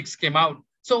 no chicks came out.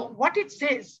 So what it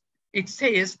says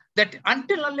that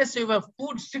until unless you have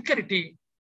food security,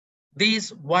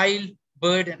 these wild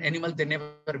bird and animal, they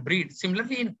never breed.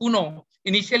 Similarly in Puno,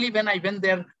 initially when I went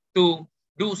there to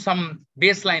do some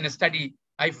baseline study,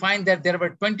 I find that there were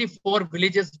 24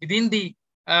 villages within the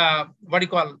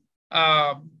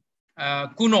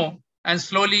Kuno, and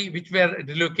slowly which were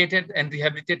relocated and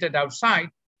rehabilitated outside.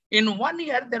 In 1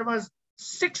 year, there was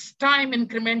 6-time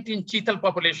increment in cheetal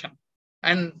population.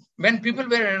 And when people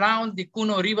were around, the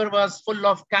Kuno River was full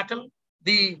of cattle.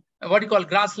 The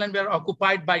grassland were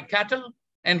occupied by cattle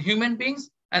and human beings.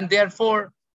 And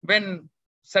therefore, when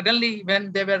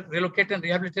they were relocated and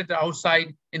rehabilitated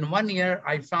outside, in 1 year,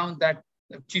 I found that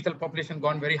the cheetal population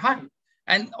gone very high.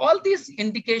 And all these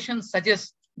indications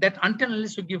suggest that until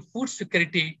unless you give food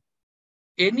security,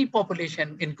 any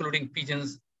population, including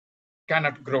pigeons,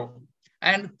 cannot grow.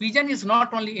 And pigeon is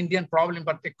not only Indian problem,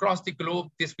 but across the globe,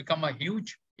 this become a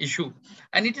huge issue.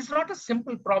 And it is not a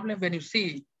simple problem when you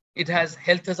see it has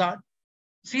health hazard,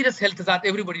 serious health hazard,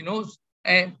 everybody knows.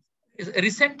 And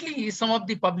recently, some of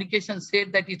the publications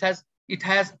said that it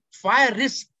has fire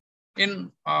risk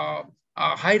in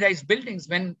high-rise buildings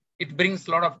when it brings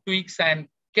a lot of twigs and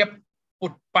kept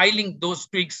piling those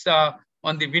twigs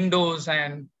on the windows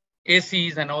and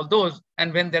ACs and all those.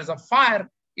 And when there's a fire,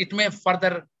 it may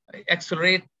further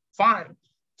accelerate fire.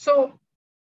 So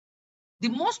the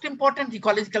most important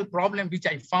ecological problem which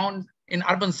I found in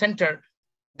urban center,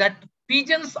 that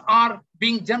pigeons are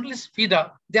being generalist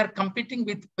feeder. They are competing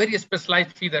with very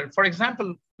specialized feeder. For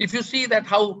example, if you see that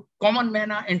how common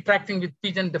manna interacting with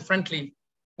pigeon differently,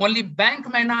 only bank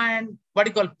manna and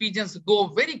pigeons go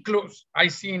very close, I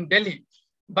see in Delhi.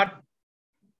 But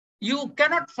you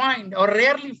cannot find or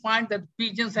rarely find that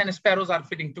pigeons and sparrows are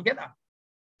feeding together.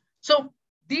 So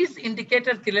these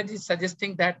indicators clearly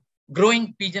suggesting that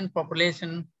growing pigeon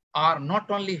population are not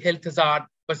only health hazard,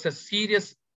 but a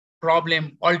serious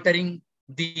problem altering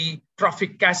the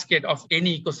trophic cascade of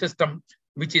any ecosystem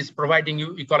which is providing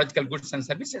you ecological goods and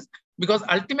services. Because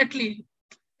ultimately,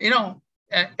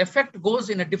 effect goes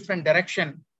in a different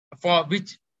direction for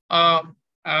which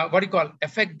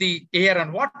affect the air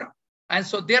and water. And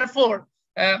so therefore,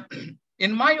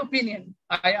 in my opinion,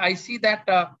 I see that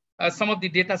some of the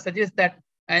data suggests that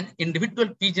an individual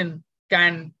pigeon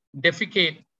can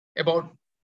defecate about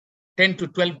 10 to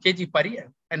 12 kg per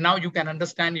year. And now you can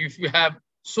understand, if you have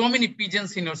so many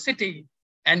pigeons in your city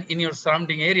and in your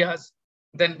surrounding areas,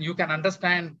 then you can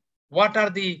understand what are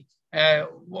the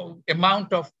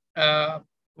amount of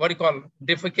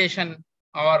defecation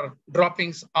or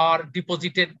droppings are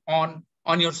deposited on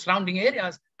your surrounding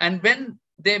areas. And when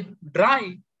they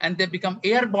dry and they become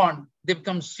airborne, they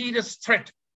become serious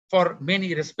threat for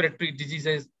many respiratory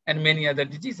diseases and many other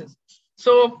diseases.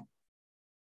 So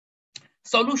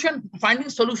finding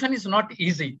solution is not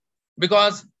easy,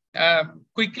 because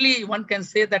quickly one can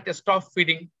say that stop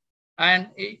feeding, and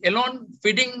alone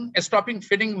stopping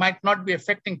feeding might not be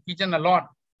affecting pigeon a lot,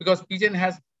 because pigeon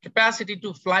has capacity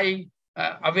to fly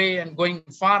away and going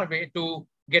far away to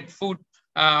get food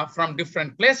from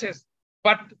different places.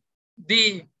 But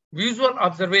the visual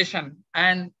observation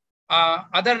and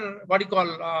other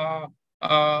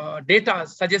data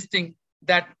suggesting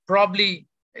that probably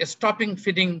stopping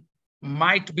feeding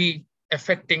might be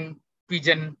affecting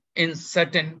pigeon in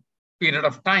certain period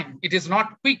of time. It is not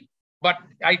quick, but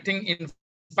I think in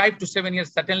 5 to 7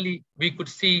 years, certainly we could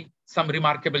see some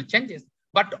remarkable changes.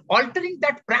 But altering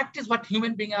that practice, what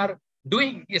human beings are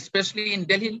doing, especially in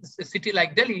Delhi, a city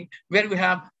like Delhi, where we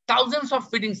have thousands of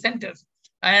feeding centers,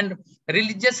 and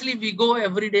religiously we go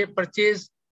every day, purchase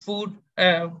food,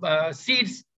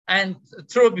 seeds, and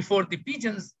throw before the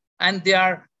pigeons. And they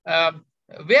are,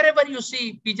 wherever you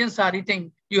see pigeons are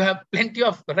eating, you have plenty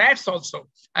of rats also,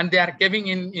 and they are caving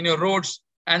in your roads.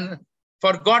 And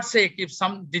for God's sake, if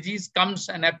some disease comes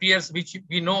and appears, which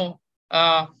we know,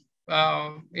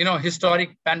 historic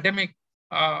pandemic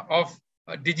of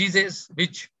diseases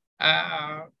which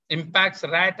impacts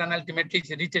rat and ultimately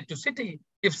reach it to city.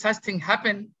 If such thing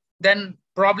happen, then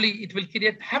probably it will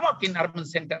create havoc in urban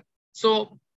center.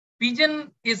 So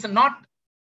pigeon is not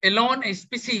alone a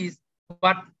species,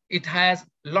 but it has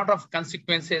a lot of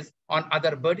consequences on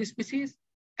other bird species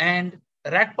and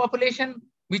rat population,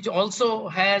 which also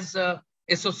has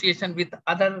association with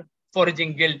other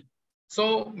foraging guild.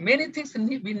 So many things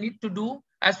we need to do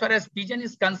as far as pigeon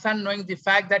is concerned, knowing the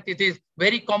fact that it is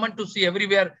very common to see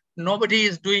everywhere. Nobody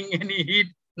is doing any heat.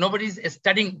 Nobody is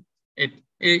studying it.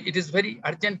 It is very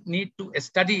urgent need to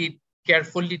study it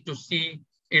carefully to see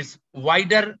its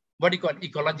wider,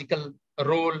 ecological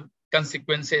role,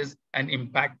 consequences, and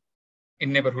impact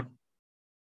in neighborhood.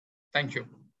 Thank you.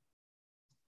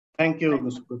 Thank you,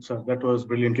 Mr. Put, sir. That was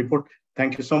brilliantly put.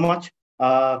 Thank you so much.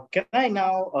 Can I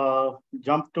now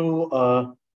jump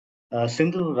to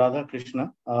Sindhu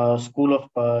Radhakrishna, School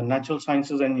of Natural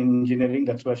Sciences and Engineering.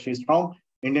 That's where she's from,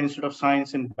 Indian Institute of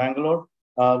Science in Bangalore.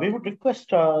 We would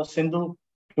request Sindhu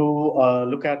to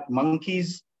look at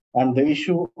monkeys and the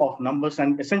issue of numbers,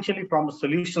 and essentially from a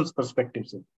solutions perspective.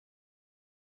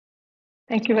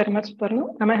 Thank you very much,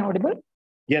 Parno. Am I audible?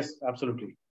 Yes,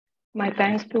 absolutely. My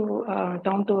thanks to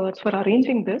Down to Earth for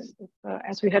arranging this.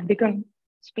 As we had begun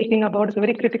speaking about, it's a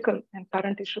very critical and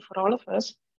current issue for all of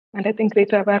us. And I think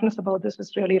greater awareness about this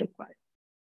is really required.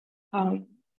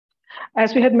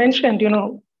 As we had mentioned,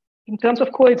 in terms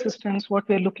of coexistence, what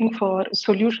we're looking for is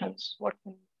solutions,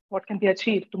 what can be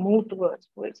achieved to move towards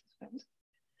coexistence.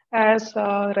 As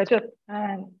Rajat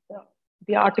and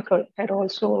the article had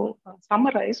also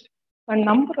summarized, a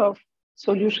number of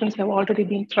solutions have already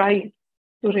been tried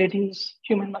to reduce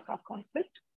human-macaque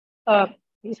conflict.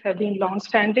 These have been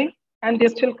long-standing, and they're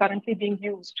still currently being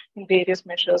used in various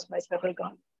measures by several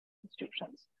government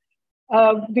institutions.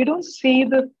 We don't see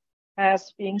them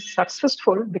as being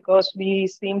successful because we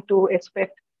seem to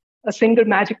expect a single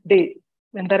magic day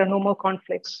when there are no more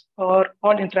conflicts or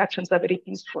all interactions are very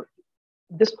peaceful.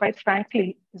 This, quite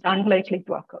frankly, is unlikely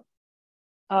to occur.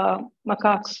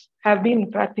 Macaques have been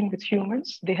interacting with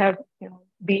humans. They have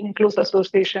been in close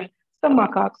association. Some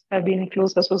macaques have been in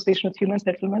close association with human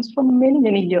settlements for many,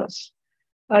 many years.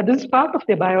 This is part of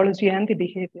their biology and the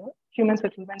behavior. Human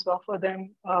settlements offer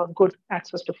them good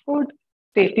access to food,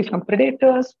 safety from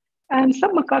predators, and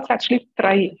some macaques actually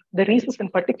thrive, the rhesus in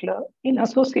particular, in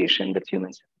association with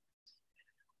human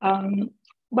settlements.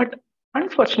 But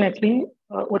unfortunately,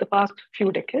 over the past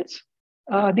few decades,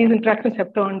 these interactions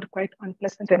have turned quite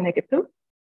unpleasant and negative.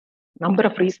 Number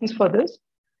of reasons for this.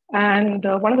 And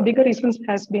one of the bigger reasons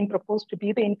has been proposed to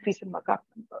be the increase in macaque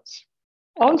numbers.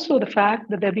 Also, the fact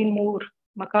that there have been more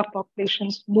macaque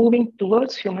populations moving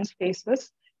towards human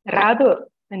spaces rather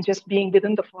than just being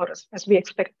within the forest as we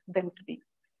expect them to be.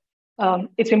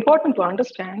 It's important to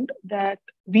understand that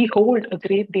we hold a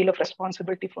great deal of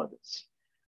responsibility for this.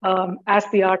 As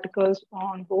the articles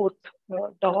on both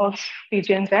dogs,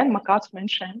 pigeons, and macaques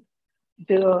mentioned,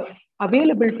 the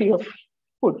availability of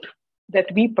food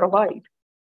that we provide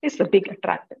is a big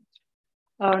attractant.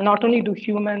 Not only do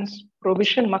humans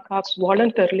provision macaques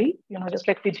voluntarily, just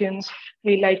like pigeons,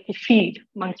 we like to feed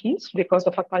monkeys because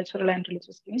of our cultural and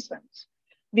religious reasons.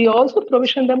 We also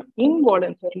provision them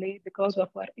involuntarily because of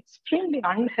our extremely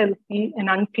unhealthy and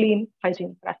unclean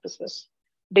hygiene practices,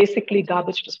 basically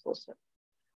garbage disposal.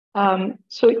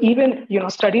 So even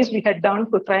studies we had done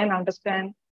to try and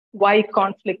understand why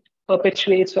conflict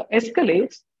perpetuates or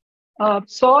escalates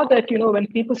saw that when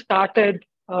people started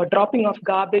dropping off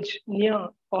garbage near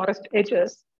forest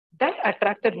edges, that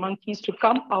attracted monkeys to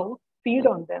come out, feed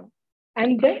on them,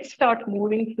 and then start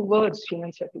moving towards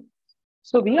human settlements.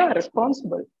 So we are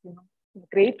responsible in a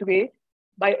great way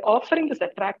by offering this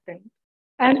attractant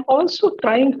and also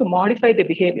trying to modify the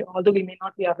behavior, although we may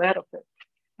not be aware of it.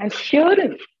 And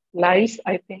herein lies,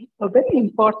 I think, a very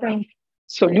important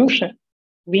solution.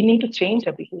 We need to change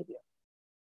our behavior.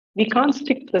 We can't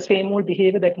stick to the same old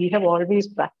behavior that we have always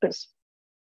practiced.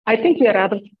 I think we are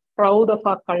rather proud of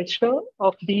our culture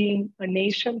of being a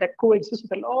nation that coexists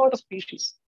with a lot of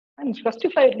species. And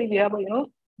justifiably, we have,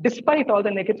 despite all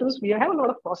the negatives, we have a lot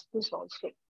of positives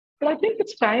also. But I think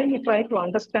it's time we try to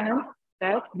understand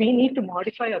that we need to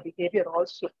modify our behavior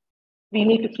also. We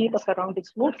need to keep our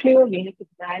surroundings more clear. We need to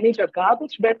manage our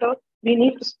garbage better. We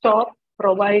need to stop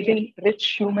providing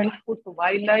rich human food to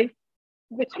wildlife,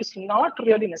 which is not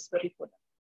really necessary for them.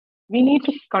 We need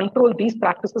to control these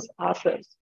practices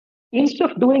ourselves.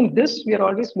 Instead of doing this, we are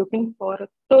always looking for a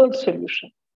third solution: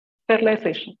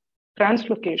 sterilization,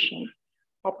 translocation,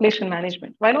 population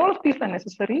management. While all of these are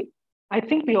necessary, I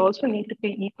think we also need to pay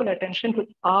equal attention to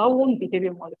our own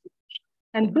behavior modification.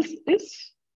 And this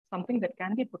is something that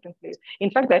can be put in place.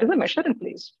 In fact, there is a measure in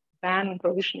place, ban and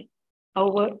provisioning.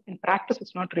 However, in practice,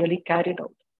 it's not really carried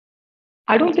out.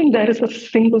 I don't think there is a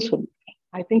single solution.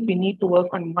 I think we need to work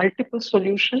on multiple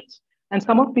solutions. And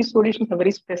some of these solutions are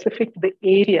very specific to the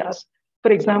areas.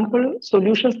 For example,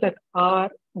 solutions that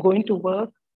are going to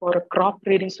work for a crop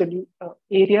raiding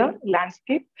area,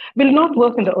 landscape, will not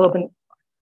work in the urban.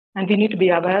 And we need to be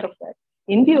aware of that.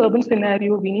 In the urban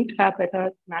scenario, we need to have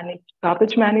better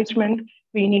garbage management.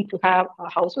 We need to have our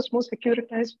houses more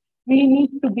securitized. We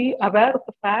need to be aware of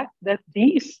the fact that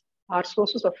these are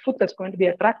sources of food that's going to be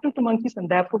attractive to monkeys, and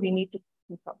therefore we need to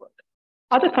be covered.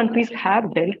 Other countries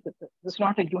have dealt with it. This is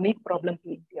not a unique problem to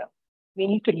India. We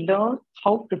need to learn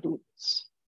how to do this.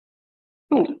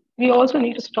 Two, we also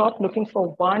need to stop looking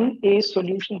for one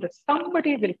solution that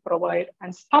somebody will provide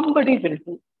and somebody will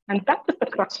do. And that is the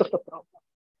crux of the problem.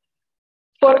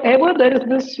 Forever, there is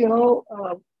this,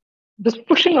 this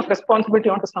pushing of responsibility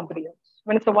onto somebody else.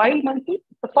 When it's a wild monkey,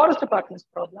 it's the forest department's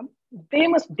problem. They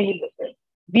must deal with it.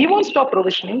 We won't stop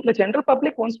provisioning. The general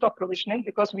public won't stop provisioning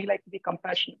because we like to be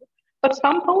compassionate. But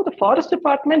somehow the forest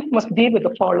department must deal with the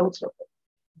fallouts of it.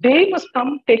 They must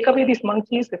come take away these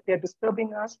monkeys if they're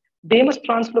disturbing us. They must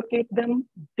translocate them.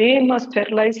 They must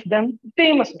sterilize them.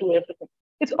 They must do everything.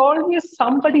 It's always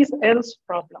somebody else's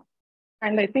problem.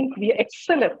 And I think we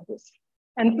excel at this.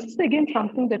 And this is again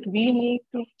something that we need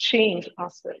to change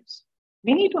ourselves.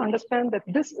 We need to understand that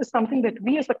this is something that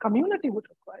we as a community would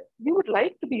require. We would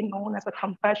like to be known as a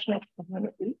compassionate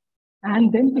community,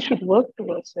 and then we should work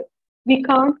towards it. We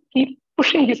can't keep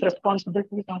pushing these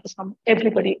responsibilities onto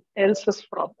everybody else's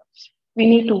problems. We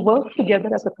need to work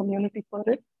together as a community for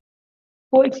it.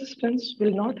 Coexistence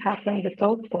will not happen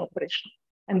without cooperation.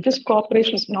 And this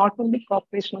cooperation is not only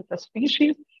cooperation with the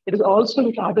species, it is also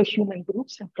with other human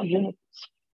groups and communities.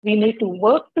 We need to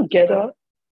work together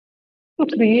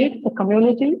to create a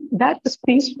community that is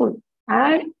peaceful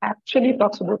and actually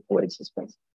talks about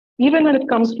coexistence. Even when it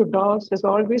comes to dogs, there's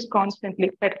always constantly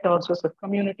pet dogs versus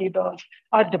community dogs,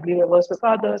 RWA versus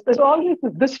others. There's always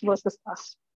this versus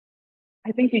us.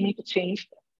 I think we need to change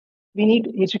that. We need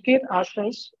to educate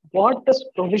ourselves. What does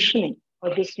provisioning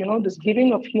or this, this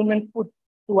giving of human food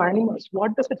to animals,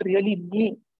 what does it really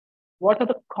mean? What are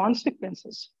the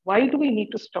consequences? Why do we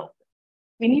need to stop it?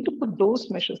 We need to put those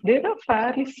measures. They are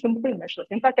fairly simple measures.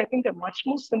 In fact, I think they're much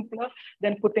more simpler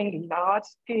than putting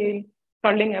large-scale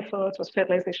culling efforts or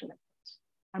sterilization efforts.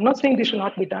 I'm not saying they should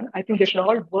not be done. I think they should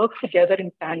all work together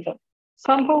in tandem.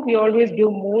 Somehow we always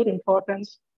give more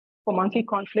importance for monkey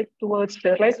conflict towards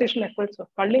sterilization efforts or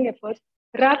culling efforts,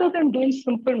 rather than doing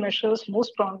simple measures more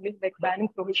strongly, like banning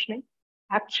provisioning,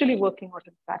 actually working out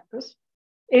in practice,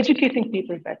 educating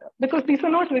people better. Because these are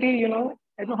not very, I don't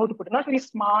know how to put it, not very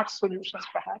smart solutions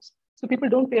perhaps. So people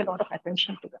don't pay a lot of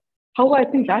attention to them. However, I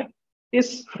think that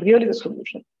is really the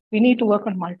solution. We need to work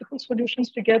on multiple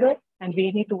solutions together, and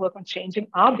we need to work on changing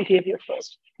our behavior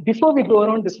first. Before we go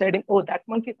around deciding, oh, that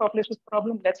monkey population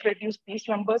problem, let's reduce these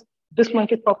numbers. This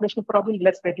monkey population problem,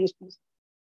 let's reduce these.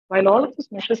 While all of these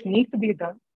measures need to be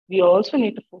done, we also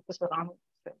need to focus on animals.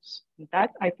 themselves.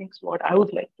 That, I think, is what I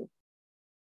would like to.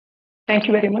 Thank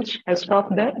you very much. I'll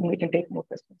stop there and we can take more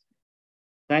questions.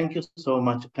 Thank you so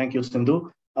much. Thank you, Sindhu.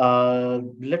 We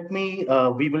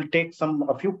will take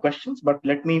a few questions, but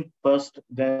let me first,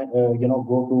 go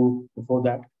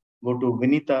to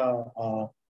Vinita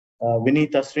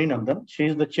Srinandan. She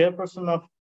is the chairperson of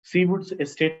Seawoods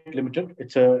Estate Limited.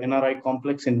 It's a NRI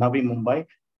complex in Navi Mumbai.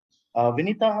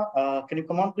 Vinita, can you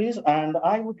come on, please? And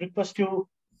I would request you,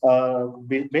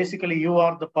 basically, you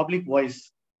are the public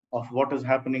voice of what is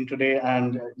happening today.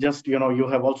 And just, you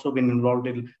have also been involved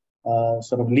in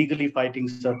sort of legally fighting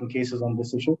certain cases on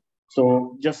this issue.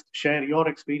 So just share your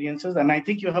experiences. And I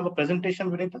think you have a presentation,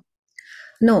 Vinita?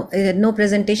 No, no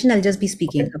presentation. I'll just be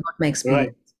speaking about my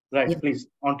experience. Right. Yeah. Please,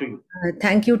 on to you.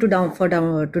 Thank you to Down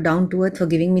to Earth for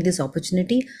giving me this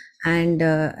opportunity, and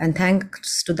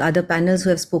thanks to the other panels who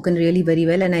have spoken really very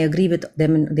well, and I agree with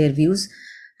them in their views.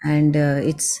 And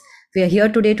we are here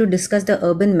today to discuss the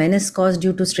urban menace caused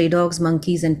due to stray dogs,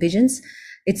 monkeys, and pigeons.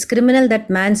 It's criminal that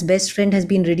man's best friend has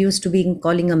been reduced to being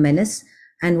calling a menace.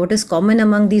 And what is common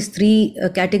among these three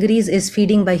categories is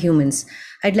feeding by humans.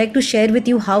 I'd like to share with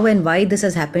you how and why this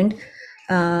has happened.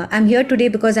 I'm here today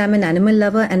because I'm an animal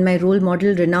lover, and my role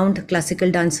model, renowned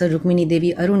classical dancer Rukmini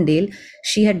Devi Arundale,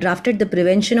 she had drafted the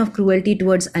Prevention of Cruelty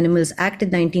Towards Animals Act in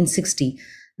 1960.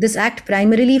 This act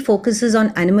primarily focuses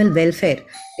on animal welfare.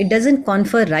 It doesn't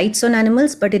confer rights on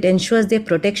animals, but it ensures their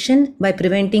protection by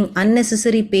preventing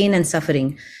unnecessary pain and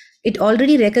suffering. It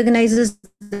already recognizes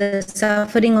the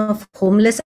suffering of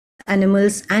homeless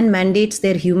animals and mandates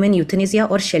their human euthanasia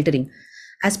or sheltering.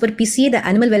 As per PCA, the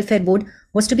Animal Welfare Board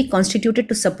was to be constituted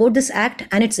to support this act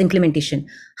and its implementation.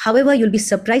 However, you'll be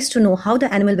surprised to know how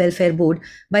the Animal Welfare Board,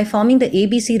 by forming the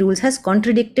ABC rules, has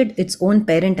contradicted its own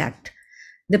parent act.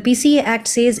 The PCA Act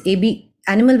says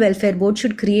Animal Welfare Board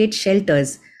should create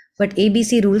shelters, but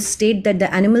ABC rules state that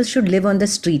the animals should live on the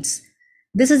streets.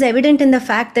 This is evident in the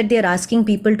fact that they are asking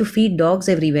people to feed dogs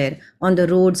everywhere, on the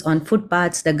roads, on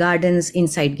footpaths, the gardens,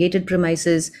 inside gated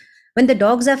premises. When the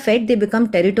dogs are fed, they become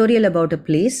territorial about a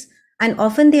place, and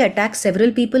often they attack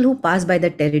several people who pass by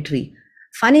that territory.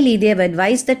 Funnily, they have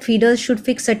advised that feeders should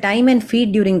fix a time and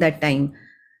feed during that time.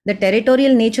 The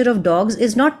territorial nature of dogs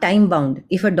is not time-bound.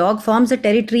 If a dog forms a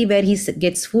territory where he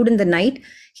gets food in the night,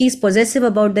 he is possessive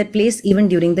about that place even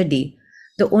during the day.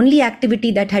 The only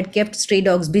activity that had kept stray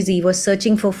dogs busy was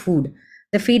searching for food.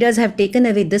 The feeders have taken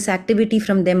away this activity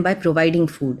from them by providing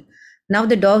food. Now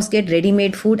the dogs get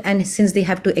ready-made food, and since they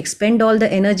have to expend all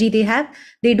the energy they have,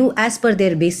 they do as per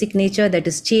their basic nature, that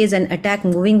is chase and attack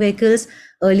moving vehicles,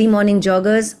 early morning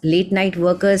joggers, late night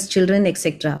workers, children,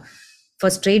 etc. For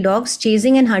stray dogs,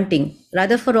 chasing and hunting,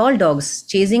 rather for all dogs,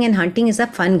 chasing and hunting is a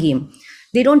fun game.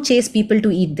 They don't chase people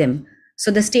to eat them.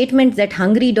 So the statement that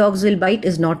hungry dogs will bite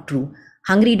is not true.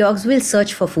 Hungry dogs will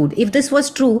search for food. If this was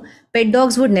true, pet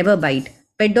dogs would never bite.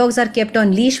 Pet dogs are kept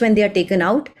on leash when they are taken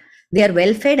out. They are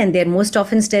well fed and they are most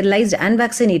often sterilized and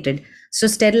vaccinated. So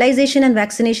sterilization and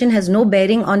vaccination has no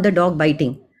bearing on the dog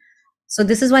biting. So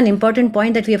this is one important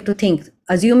point that we have to think,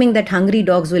 assuming that hungry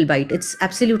dogs will bite. It's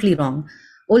absolutely wrong.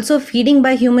 Also, feeding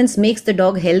by humans makes the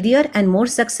dog healthier and more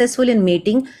successful in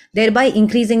mating, thereby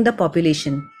increasing the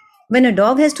population. When a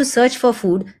dog has to search for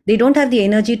food, they don't have the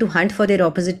energy to hunt for their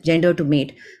opposite gender to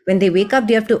mate. When they wake up,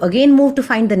 they have to again move to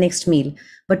find the next meal.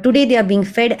 But today they are being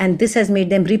fed, and this has made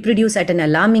them reproduce at an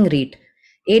alarming rate.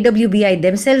 AWBI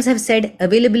themselves have said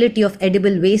availability of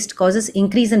edible waste causes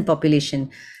increase in population.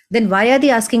 Then why are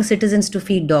they asking citizens to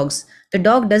feed dogs? The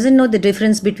dog doesn't know the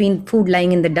difference between food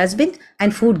lying in the dustbin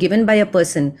and food given by a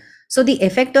person. So the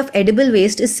effect of edible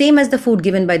waste is same as the food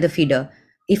given by the feeder.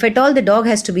 If at all the dog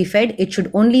has to be fed, it should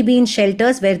only be in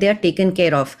shelters where they are taken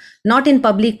care of, not in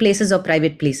public places or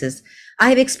private places. I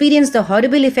have experienced the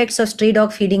horrible effects of stray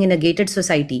dog feeding in a gated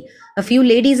society. A few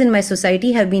ladies in my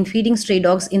society have been feeding stray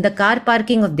dogs in the car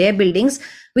parking of their buildings,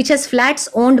 which has flats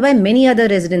owned by many other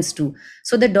residents too.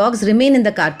 So the dogs remain in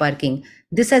the car parking.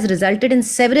 This has resulted in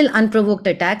several unprovoked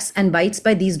attacks and bites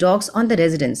by these dogs on the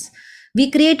residents. We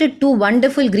created 2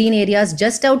 wonderful green areas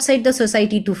just outside the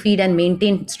society to feed and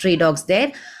maintain stray dogs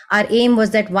there. Our aim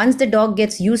was that once the dog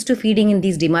gets used to feeding in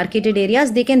these demarcated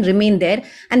areas, they can remain there,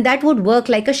 and that would work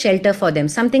like a shelter for them,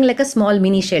 something like a small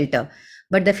mini shelter.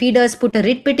 But the feeders put a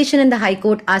writ petition in the High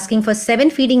Court asking for 7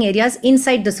 feeding areas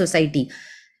inside the society.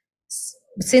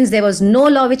 Since there was no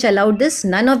law which allowed this,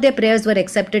 none of their prayers were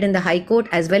accepted in the High Court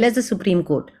as well as the Supreme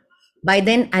Court. By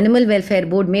then, Animal Welfare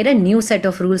Board made a new set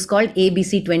of rules called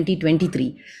ABC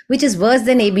 2023, which is worse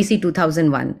than ABC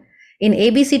 2001. In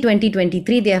ABC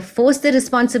 2023, they have forced the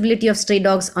responsibility of stray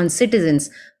dogs on citizens,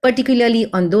 particularly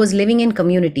on those living in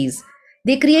communities.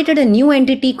 They created a new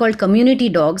entity called community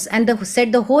dogs and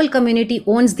said the whole community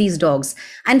owns these dogs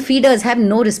and feeders have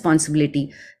no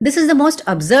responsibility. This is the most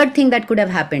absurd thing that could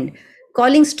have happened.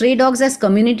 Calling stray dogs as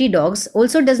community dogs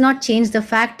also does not change the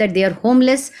fact that they are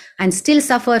homeless and still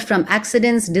suffer from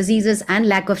accidents, diseases, and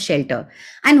lack of shelter.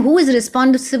 And who is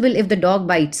responsible if the dog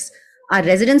bites? Are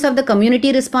residents of the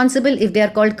community responsible if they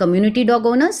are called community dog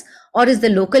owners? Or is the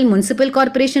local municipal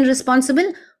corporation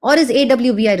responsible? Or is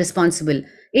AWBI responsible?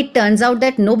 It turns out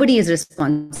that nobody is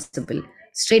responsible.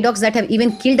 Stray dogs that have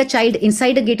even killed a child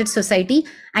inside a gated society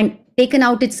and taken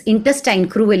out its intestine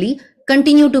cruelly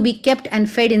continue to be kept and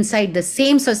fed inside the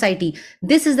same society.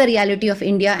 This is the reality of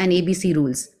India and ABC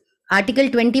rules. Article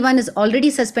 21 is already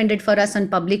suspended for us on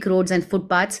public roads and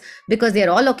footpaths because they are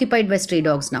all occupied by stray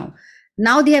dogs now.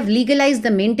 Now they have legalized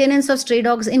the maintenance of stray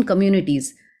dogs in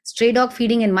communities. Stray dog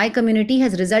feeding in my community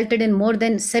has resulted in more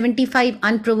than 75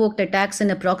 unprovoked attacks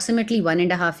in approximately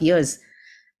 1.5 years.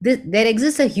 There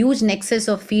exists a huge nexus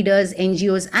of feeders,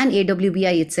 NGOs, and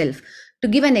AWBI itself. To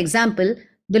give an example,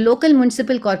 the local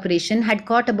municipal corporation had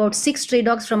caught about 6 stray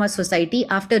dogs from our society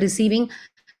after receiving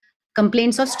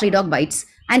complaints of stray dog bites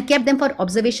and kept them for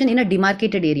observation in a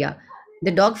demarcated area.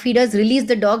 The dog feeders released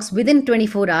the dogs within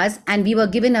 24 hours, and we were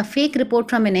given a fake report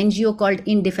from an NGO called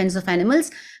In Defense of Animals,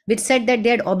 which said that they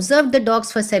had observed the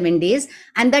dogs for 7 days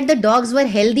and that the dogs were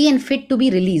healthy and fit to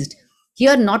be released.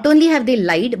 Here, not only have they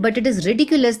lied, but it is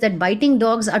ridiculous that biting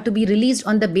dogs are to be released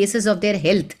on the basis of their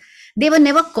health. They were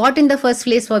never caught in the first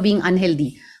place for being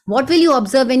unhealthy. What will you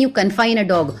observe when you confine a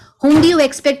dog? Whom do you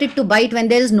expect it to bite when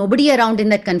there is nobody around in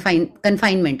that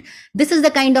confinement? This is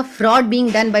the kind of fraud being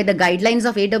done by the guidelines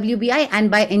of AWBI and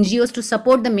by NGOs to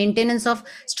support the maintenance of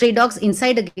stray dogs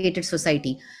inside a gated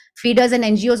society. Feeders and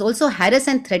NGOs also harass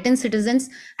and threaten citizens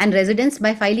and residents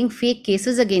by filing fake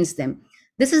cases against them.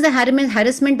 This is the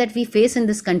harassment that we face in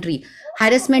this country.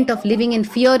 Harassment of living in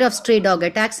fear of stray dog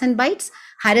attacks and bites,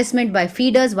 harassment by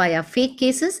feeders via fake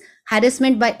cases,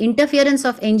 harassment by interference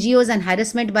of NGOs, and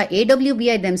harassment by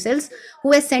AWBI themselves,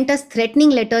 who has sent us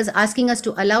threatening letters asking us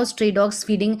to allow stray dogs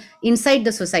feeding inside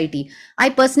the society.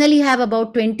 I personally have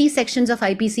about 20 sections of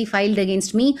IPC filed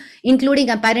against me,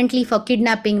 including apparently for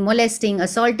kidnapping, molesting,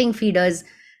 assaulting feeders.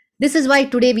 This is why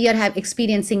today we are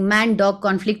experiencing man-dog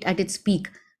conflict at its peak.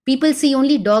 People see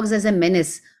only dogs as a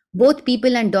menace. Both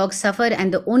people and dogs suffer,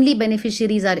 and the only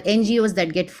beneficiaries are NGOs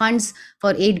that get funds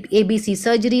for ABC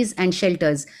surgeries and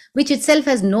shelters, which itself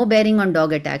has no bearing on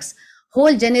dog attacks.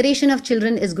 Whole generation of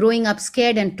children is growing up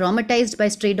scared and traumatized by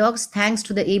stray dogs thanks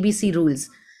to the ABC rules.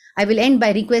 I will end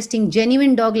by requesting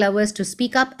genuine dog lovers to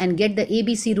speak up and get the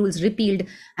ABC rules repealed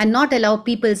and not allow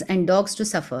peoples and dogs to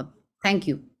suffer. Thank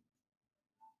you.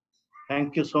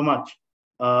 Thank you so much.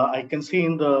 I can see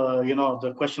in the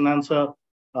the question answer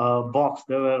box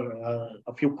there were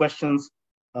a few questions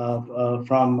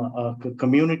from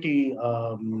community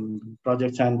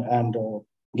projects and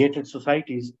gated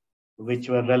societies, which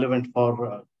were relevant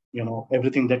for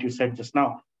everything that you said just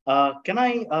now. Can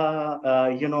I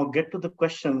get to the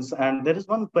questions? And there is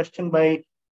one question by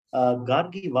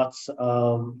Gargi Vats.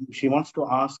 She wants to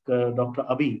ask Dr.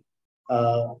 Abhi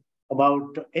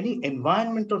about any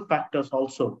environmental factors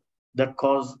also that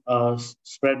cause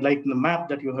spread, like the map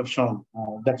that you have shown.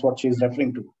 That's what she's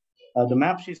referring to. The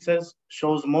map, she says,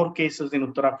 shows more cases in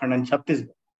Uttarakhand and Chhattisgarh.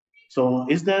 So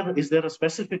is there a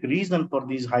specific reason for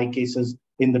these high cases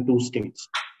in the two states?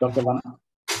 Dr. Vanna?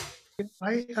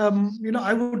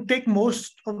 I would take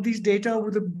most of these data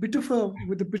with a bit of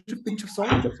pinch of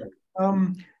salt,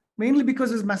 mainly because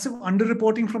there's massive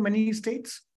underreporting from many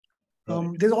states.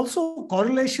 There's also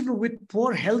correlation with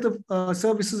poor health of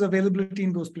services availability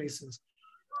in those places.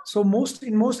 So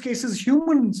in most cases,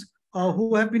 humans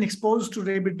who have been exposed to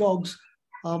rabid dogs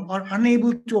are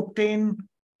unable to obtain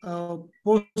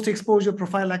post-exposure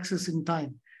prophylaxis in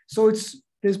time. So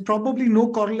there's probably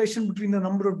no correlation between the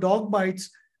number of dog bites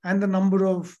and the number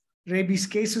of rabies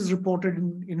cases reported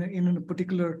in a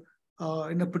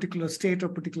particular state or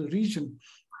particular region.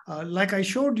 Like I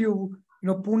showed you,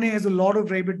 Pune has a lot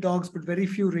of rabid dogs, but very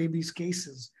few rabies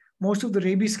cases. Most of the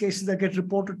rabies cases that get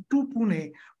reported to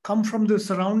Pune come from the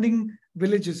surrounding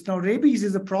villages. Now, rabies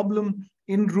is a problem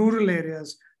in rural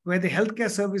areas where the healthcare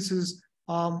services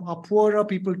are poorer.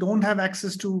 People don't have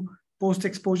access to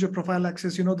post-exposure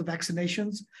prophylaxis, the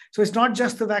vaccinations. So it's not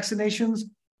just the vaccinations.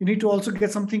 You need to also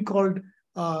get something called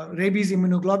rabies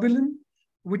immunoglobulin,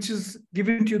 which is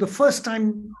given to you the first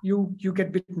time you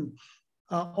get bitten.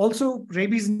 Also,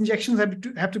 rabies injections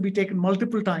have to be taken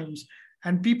multiple times,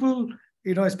 and people,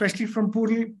 especially from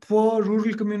poor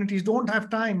rural communities, don't have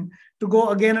time to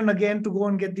go again and again to go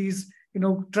and get these,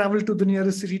 travel to the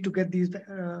nearest city to get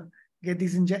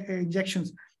these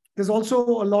injections. There's also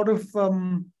a lot of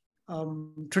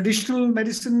traditional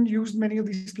medicine used in many of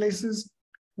these places,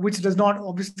 which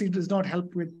obviously does not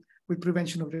help with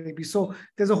prevention of rabies. So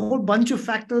there's a whole bunch of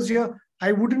factors here.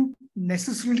 I wouldn't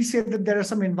necessarily say that there are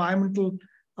some environmental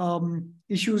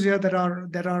issues here that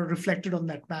are reflected on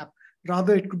that map.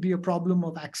 Rather, it could be a problem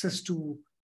of access to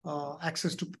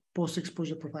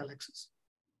post-exposure prophylaxis.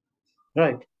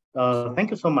 Right.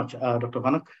 Thank you so much, Dr.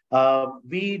 Bhanak.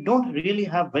 We don't really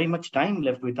have very much time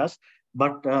left with us,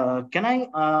 but can I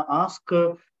ask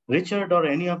Richard or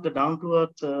any of the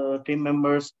down-to-earth team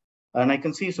members? And I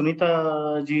can see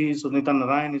Sunita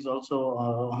Narayan is also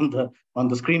on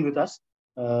the screen with us.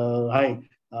 Hi.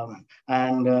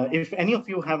 And if any of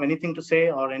you have anything to say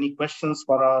or any questions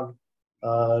for our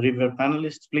reviewer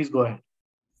panelists, please go ahead.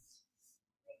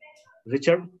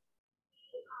 Richard?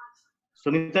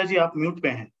 Sunita ji, aap mute pe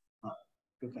hain.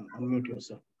 You can unmute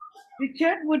yourself.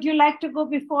 Richard, would you like to go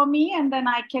before me and then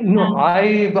I can... No,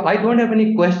 I don't have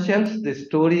any questions. The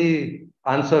story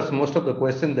answers most of the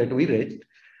questions that we raised.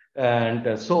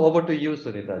 And so over to you,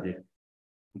 Sunita ji.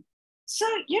 So,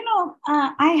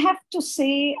 I have to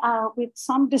say with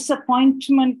some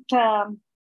disappointment,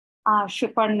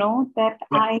 Shuparno, that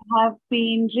I have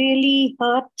been really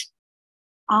hurt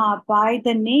by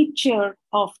the nature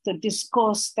of the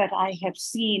discourse that I have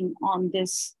seen on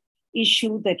this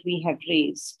issue that we have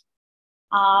raised.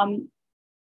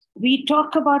 We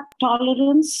talk about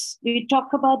tolerance, we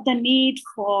talk about the need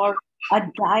for a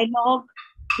dialogue,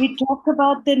 we talk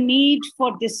about the need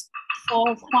for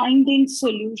finding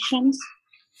solutions.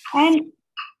 And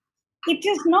it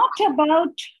is not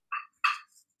about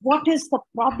what is the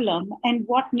problem and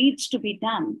what needs to be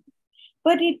done,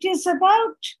 but it is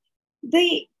about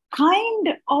the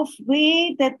kind of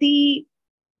way that it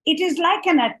is like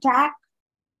an attack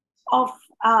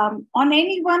on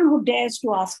anyone who dares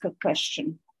to ask a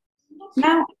question.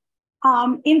 Now,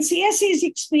 in CSE's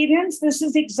experience, this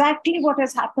is exactly what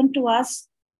has happened to us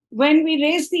when we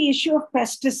raised the issue of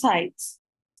pesticides.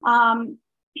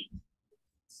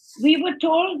 We were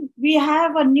told we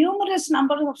have a numerous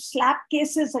number of SLAP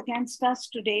cases against us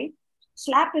today.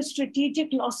 SLAP is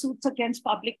strategic lawsuits against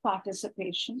public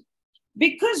participation,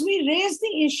 because we raised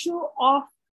the issue of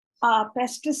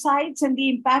pesticides and the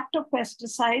impact of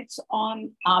pesticides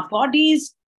on our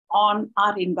bodies, on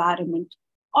our environment.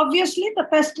 Obviously, the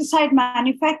pesticide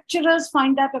manufacturers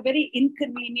find that a very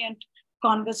inconvenient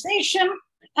conversation,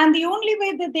 and the only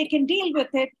way that they can deal with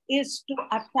it is to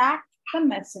attack the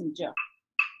messenger.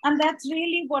 And that's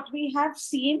really what we have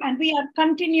seen, and we are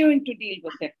continuing to deal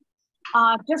with it.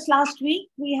 Just last week,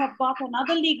 we have got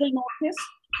another legal notice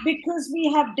because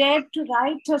we have dared to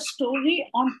write a story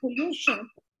on pollution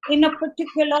in a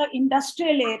particular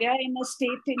industrial area in a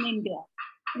state in India.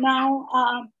 Now,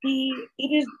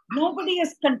 nobody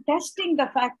is contesting the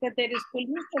fact that there is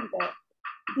pollution there.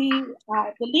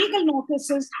 The legal notice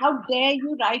is, how dare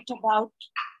you write about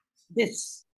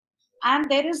this? And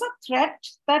there is a threat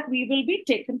that we will be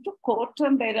taken to court,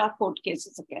 and there are court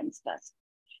cases against us.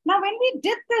 Now, when we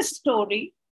did this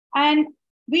story, and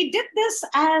we did this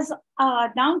as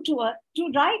down to earth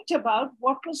to write about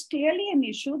what was clearly an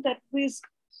issue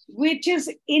which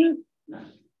is in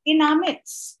our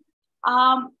midst.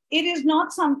 It is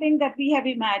not something that we have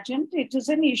imagined. It is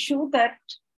an issue that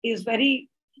is very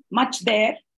much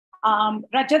there.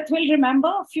 Rajat will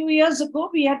remember a few years ago,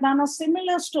 we had done a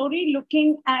similar story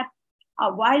looking at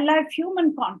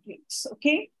wildlife-human conflicts,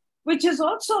 okay? Which is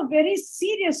also a very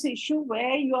serious issue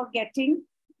where you're getting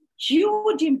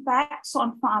huge impacts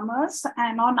on farmers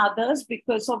and on others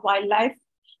because of wildlife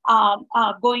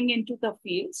going into the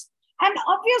fields. And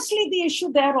obviously the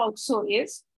issue there also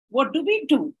is, what do we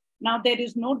do? Now, there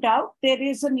is no doubt there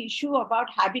is an issue about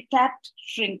habitat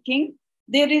shrinking.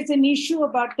 There is an issue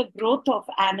about the growth of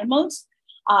animals,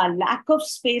 lack of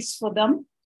space for them,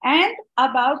 and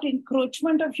about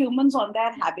encroachment of humans on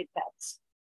their habitats.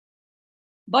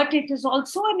 But it is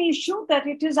also an issue that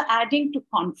it is adding to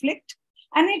conflict,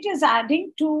 and it is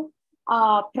adding to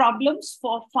problems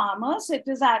for farmers. It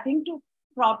is adding to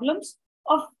problems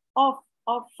of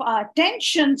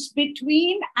tensions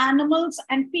between animals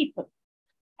and people.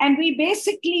 And we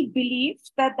basically believe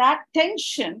that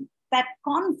tension, that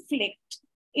conflict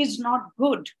is not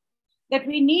good, that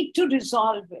we need to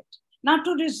resolve it. Now,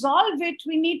 to resolve it,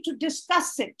 we need to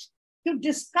discuss it. To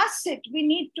discuss it, we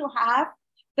need to have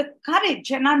the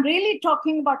courage. And I'm really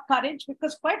talking about courage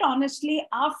because, quite honestly,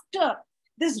 after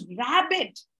this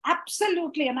rabid,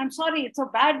 absolutely, and I'm sorry, it's a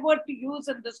bad word to use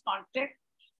in this context,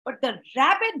 but the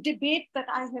rabid debate that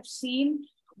I have seen,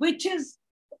 which is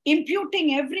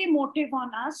imputing every motive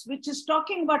on us, which is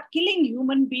talking about killing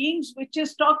human beings, which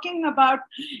is talking about,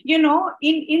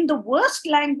 in the worst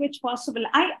language possible.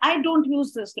 I don't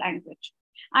use this language.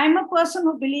 I'm a person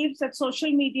who believes that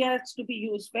social media is to be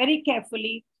used very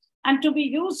carefully and to be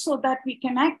used so that we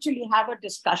can actually have a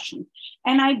discussion.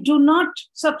 And I do not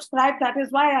subscribe. That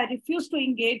is why I refuse to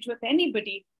engage with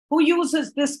anybody who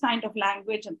uses this kind of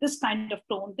language and this kind of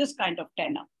tone, this kind of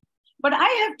tenor. But I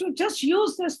have to just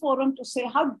use this forum to say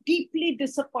how deeply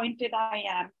disappointed I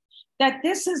am that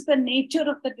this is the nature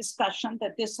of the discussion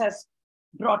that this has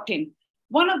brought in.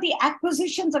 One of the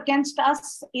acquisitions against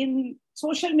us in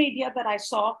social media that I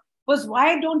saw was,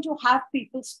 why don't you have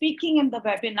people speaking in the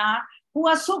webinar who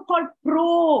are so-called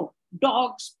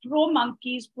pro-dogs,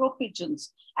 pro-monkeys,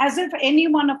 pro-pigeons, as if any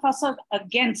one of us are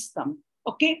against them,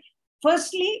 okay?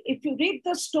 Firstly, if you read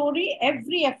the story,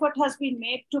 every effort has been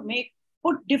made to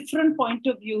put different point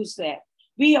of views there.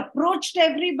 We approached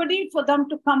everybody for them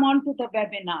to come on to the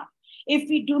webinar. If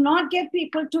we do not get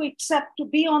people to accept to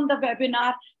be on the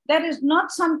webinar, that is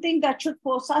not something that should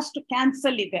force us to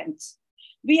cancel events.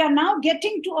 We are now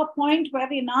getting to a point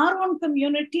where in our own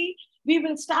community, we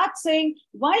will start saying,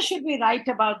 why should we write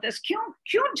about this?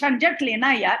 Kyun jhanjat lena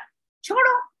yaar?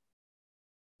 Chodo.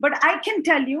 But I can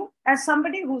tell you, as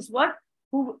somebody who's worked,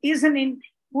 who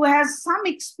has some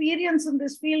experience in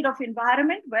this field of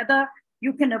environment, whether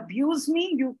you can abuse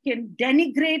me, you can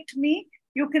denigrate me,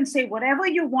 you can say whatever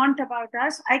you want about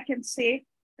us, I can say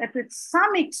that with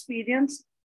some experience,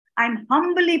 I'm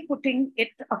humbly putting it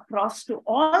across to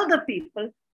all the people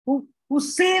who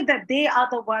say that they are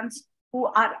the ones who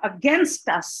are against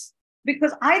us,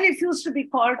 because I refuse to be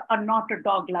called not a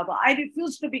dog lover. I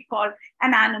refuse to be called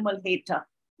an animal hater,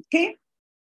 okay?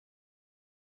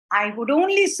 I would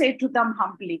only say to them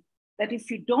humbly that if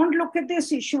you don't look at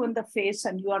this issue in the face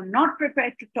and you are not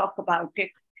prepared to talk about it,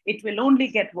 it will only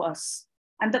get worse.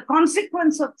 And the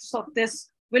consequences of this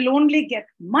will only get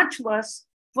much worse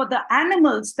for the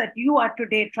animals that you are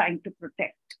today trying to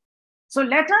protect. So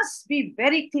let us be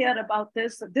very clear about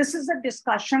this. This is a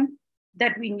discussion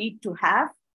that we need to have.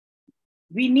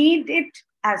 We need it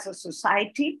as a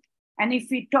society. And if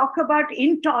we talk about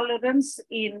intolerance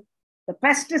in the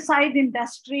pesticide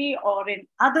industry or in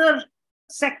other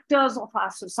sectors of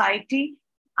our society,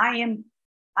 I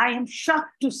am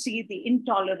shocked to see the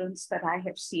intolerance that I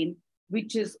have seen,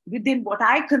 which is within what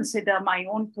I consider my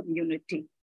own community.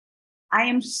 I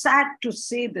am sad to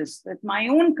say this, that my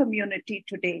own community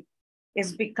today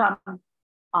has become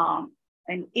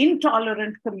an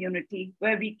intolerant community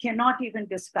where we cannot even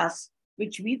discuss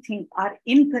which we think are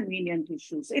inconvenient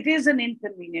issues. It is an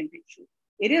inconvenient issue.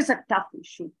 It is a tough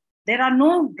issue. There are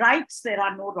no rights, there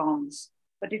are no wrongs.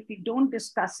 But if we don't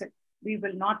discuss it, we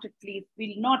will not be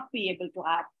able to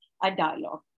have a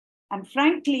dialogue. And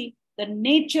frankly, the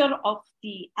nature of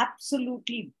the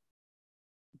absolutely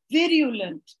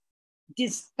virulent,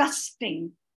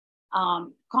 disgusting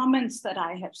comments that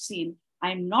I have seen,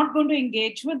 I'm not going to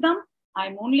engage with them.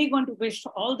 I'm only going to wish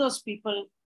all those people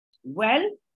well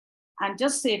and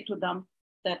just say to them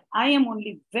that I am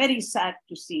only very sad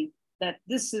to see that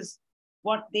this is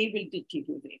what they will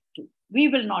deteriorate to. We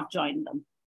will not join them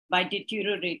by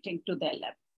deteriorating to their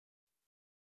level.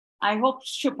 I hope,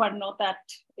 Shuparno, that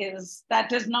is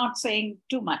not saying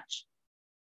too much.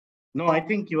 No, I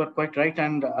think you are quite right.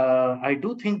 And I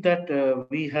do think that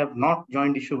we have not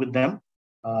joined issue with them.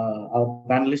 Our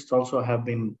panelists also have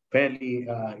been fairly,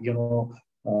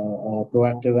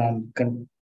 proactive and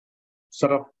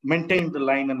sort of maintain the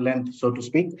line and length, so to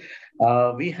speak.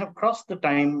 We have crossed the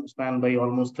time span by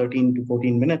almost 13 to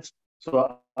 14 minutes.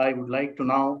 So I would like to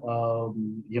now,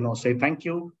 say thank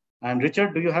you. And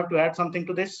Richard, do you have to add something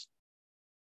to this?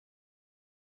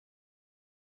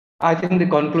 I think the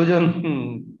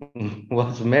conclusion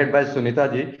was made by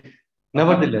Sunita ji.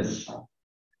 Nevertheless,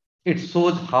 it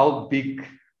shows how big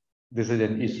this is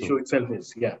an issue. The issue itself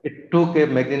is, yeah. It took a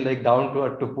magazine like Down to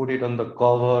Earth to put it on the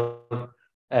cover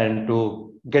and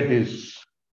to get this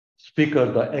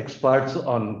speaker, the experts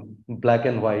on black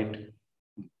and white,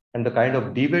 and the kind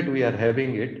of debate we are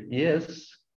having it. Yes,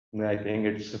 I think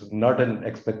it's not an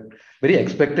very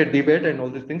expected debate and all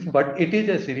these things, but it is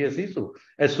a serious issue.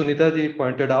 As Sunita ji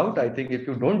pointed out, I think if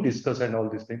you don't discuss and all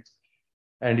these things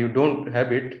and you don't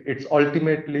have it, it's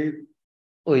ultimately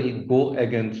will go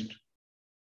against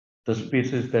the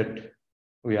species that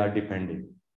we are defending.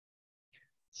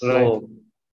 So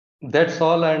that's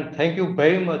all. And thank you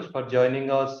very much for joining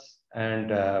us and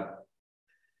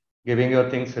giving your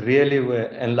things really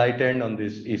enlightened on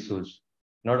these issues.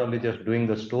 Not only just doing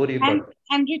the story,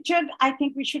 and Richard, I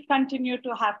think we should continue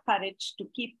to have courage to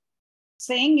keep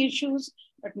saying issues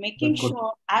but making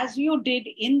sure, as you did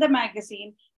in the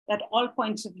magazine, that all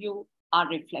points of view are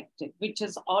reflected, which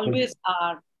is always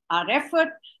our effort,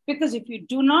 because if you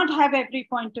do not have every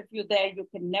point of view there, you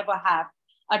can never have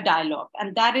a dialogue.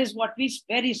 And that is what we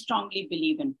very strongly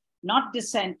believe in, not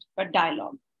dissent, but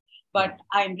dialogue. But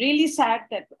I'm really sad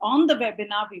that on the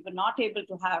webinar, we were not able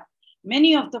to have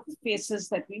many of the faces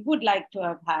that we would like to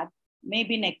have had,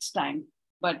 maybe next time.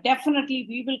 But definitely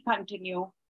we will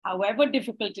continue, however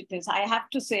difficult it is. I have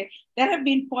to say, there have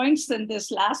been points in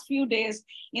this last few days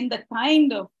in the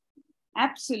kind of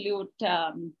absolute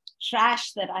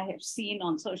trash that I have seen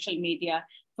on social media,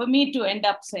 for me to end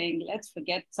up saying, let's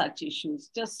forget such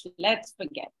issues, just let's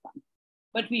forget them.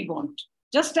 But we won't.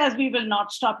 Just as we will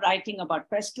not stop writing about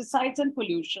pesticides and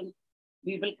pollution,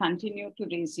 we will continue to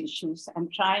raise issues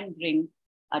and try and bring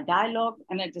a dialogue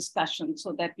and a discussion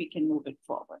so that we can move it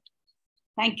forward.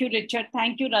 Thank you, Richard.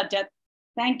 Thank you, Rajat.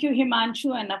 Thank you,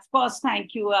 Himanshu. And of course,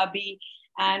 thank you, Abhi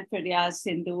and Firyaz,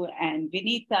 Sindhu, and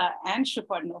Vinita and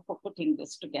Shuparno for putting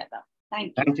this together.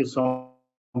 Thank you. Thank you so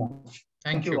much.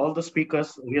 Thank you, all the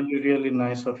speakers. Really, really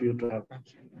nice of you to have.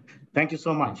 Thank you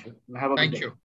so much. Have a good day. Thank you.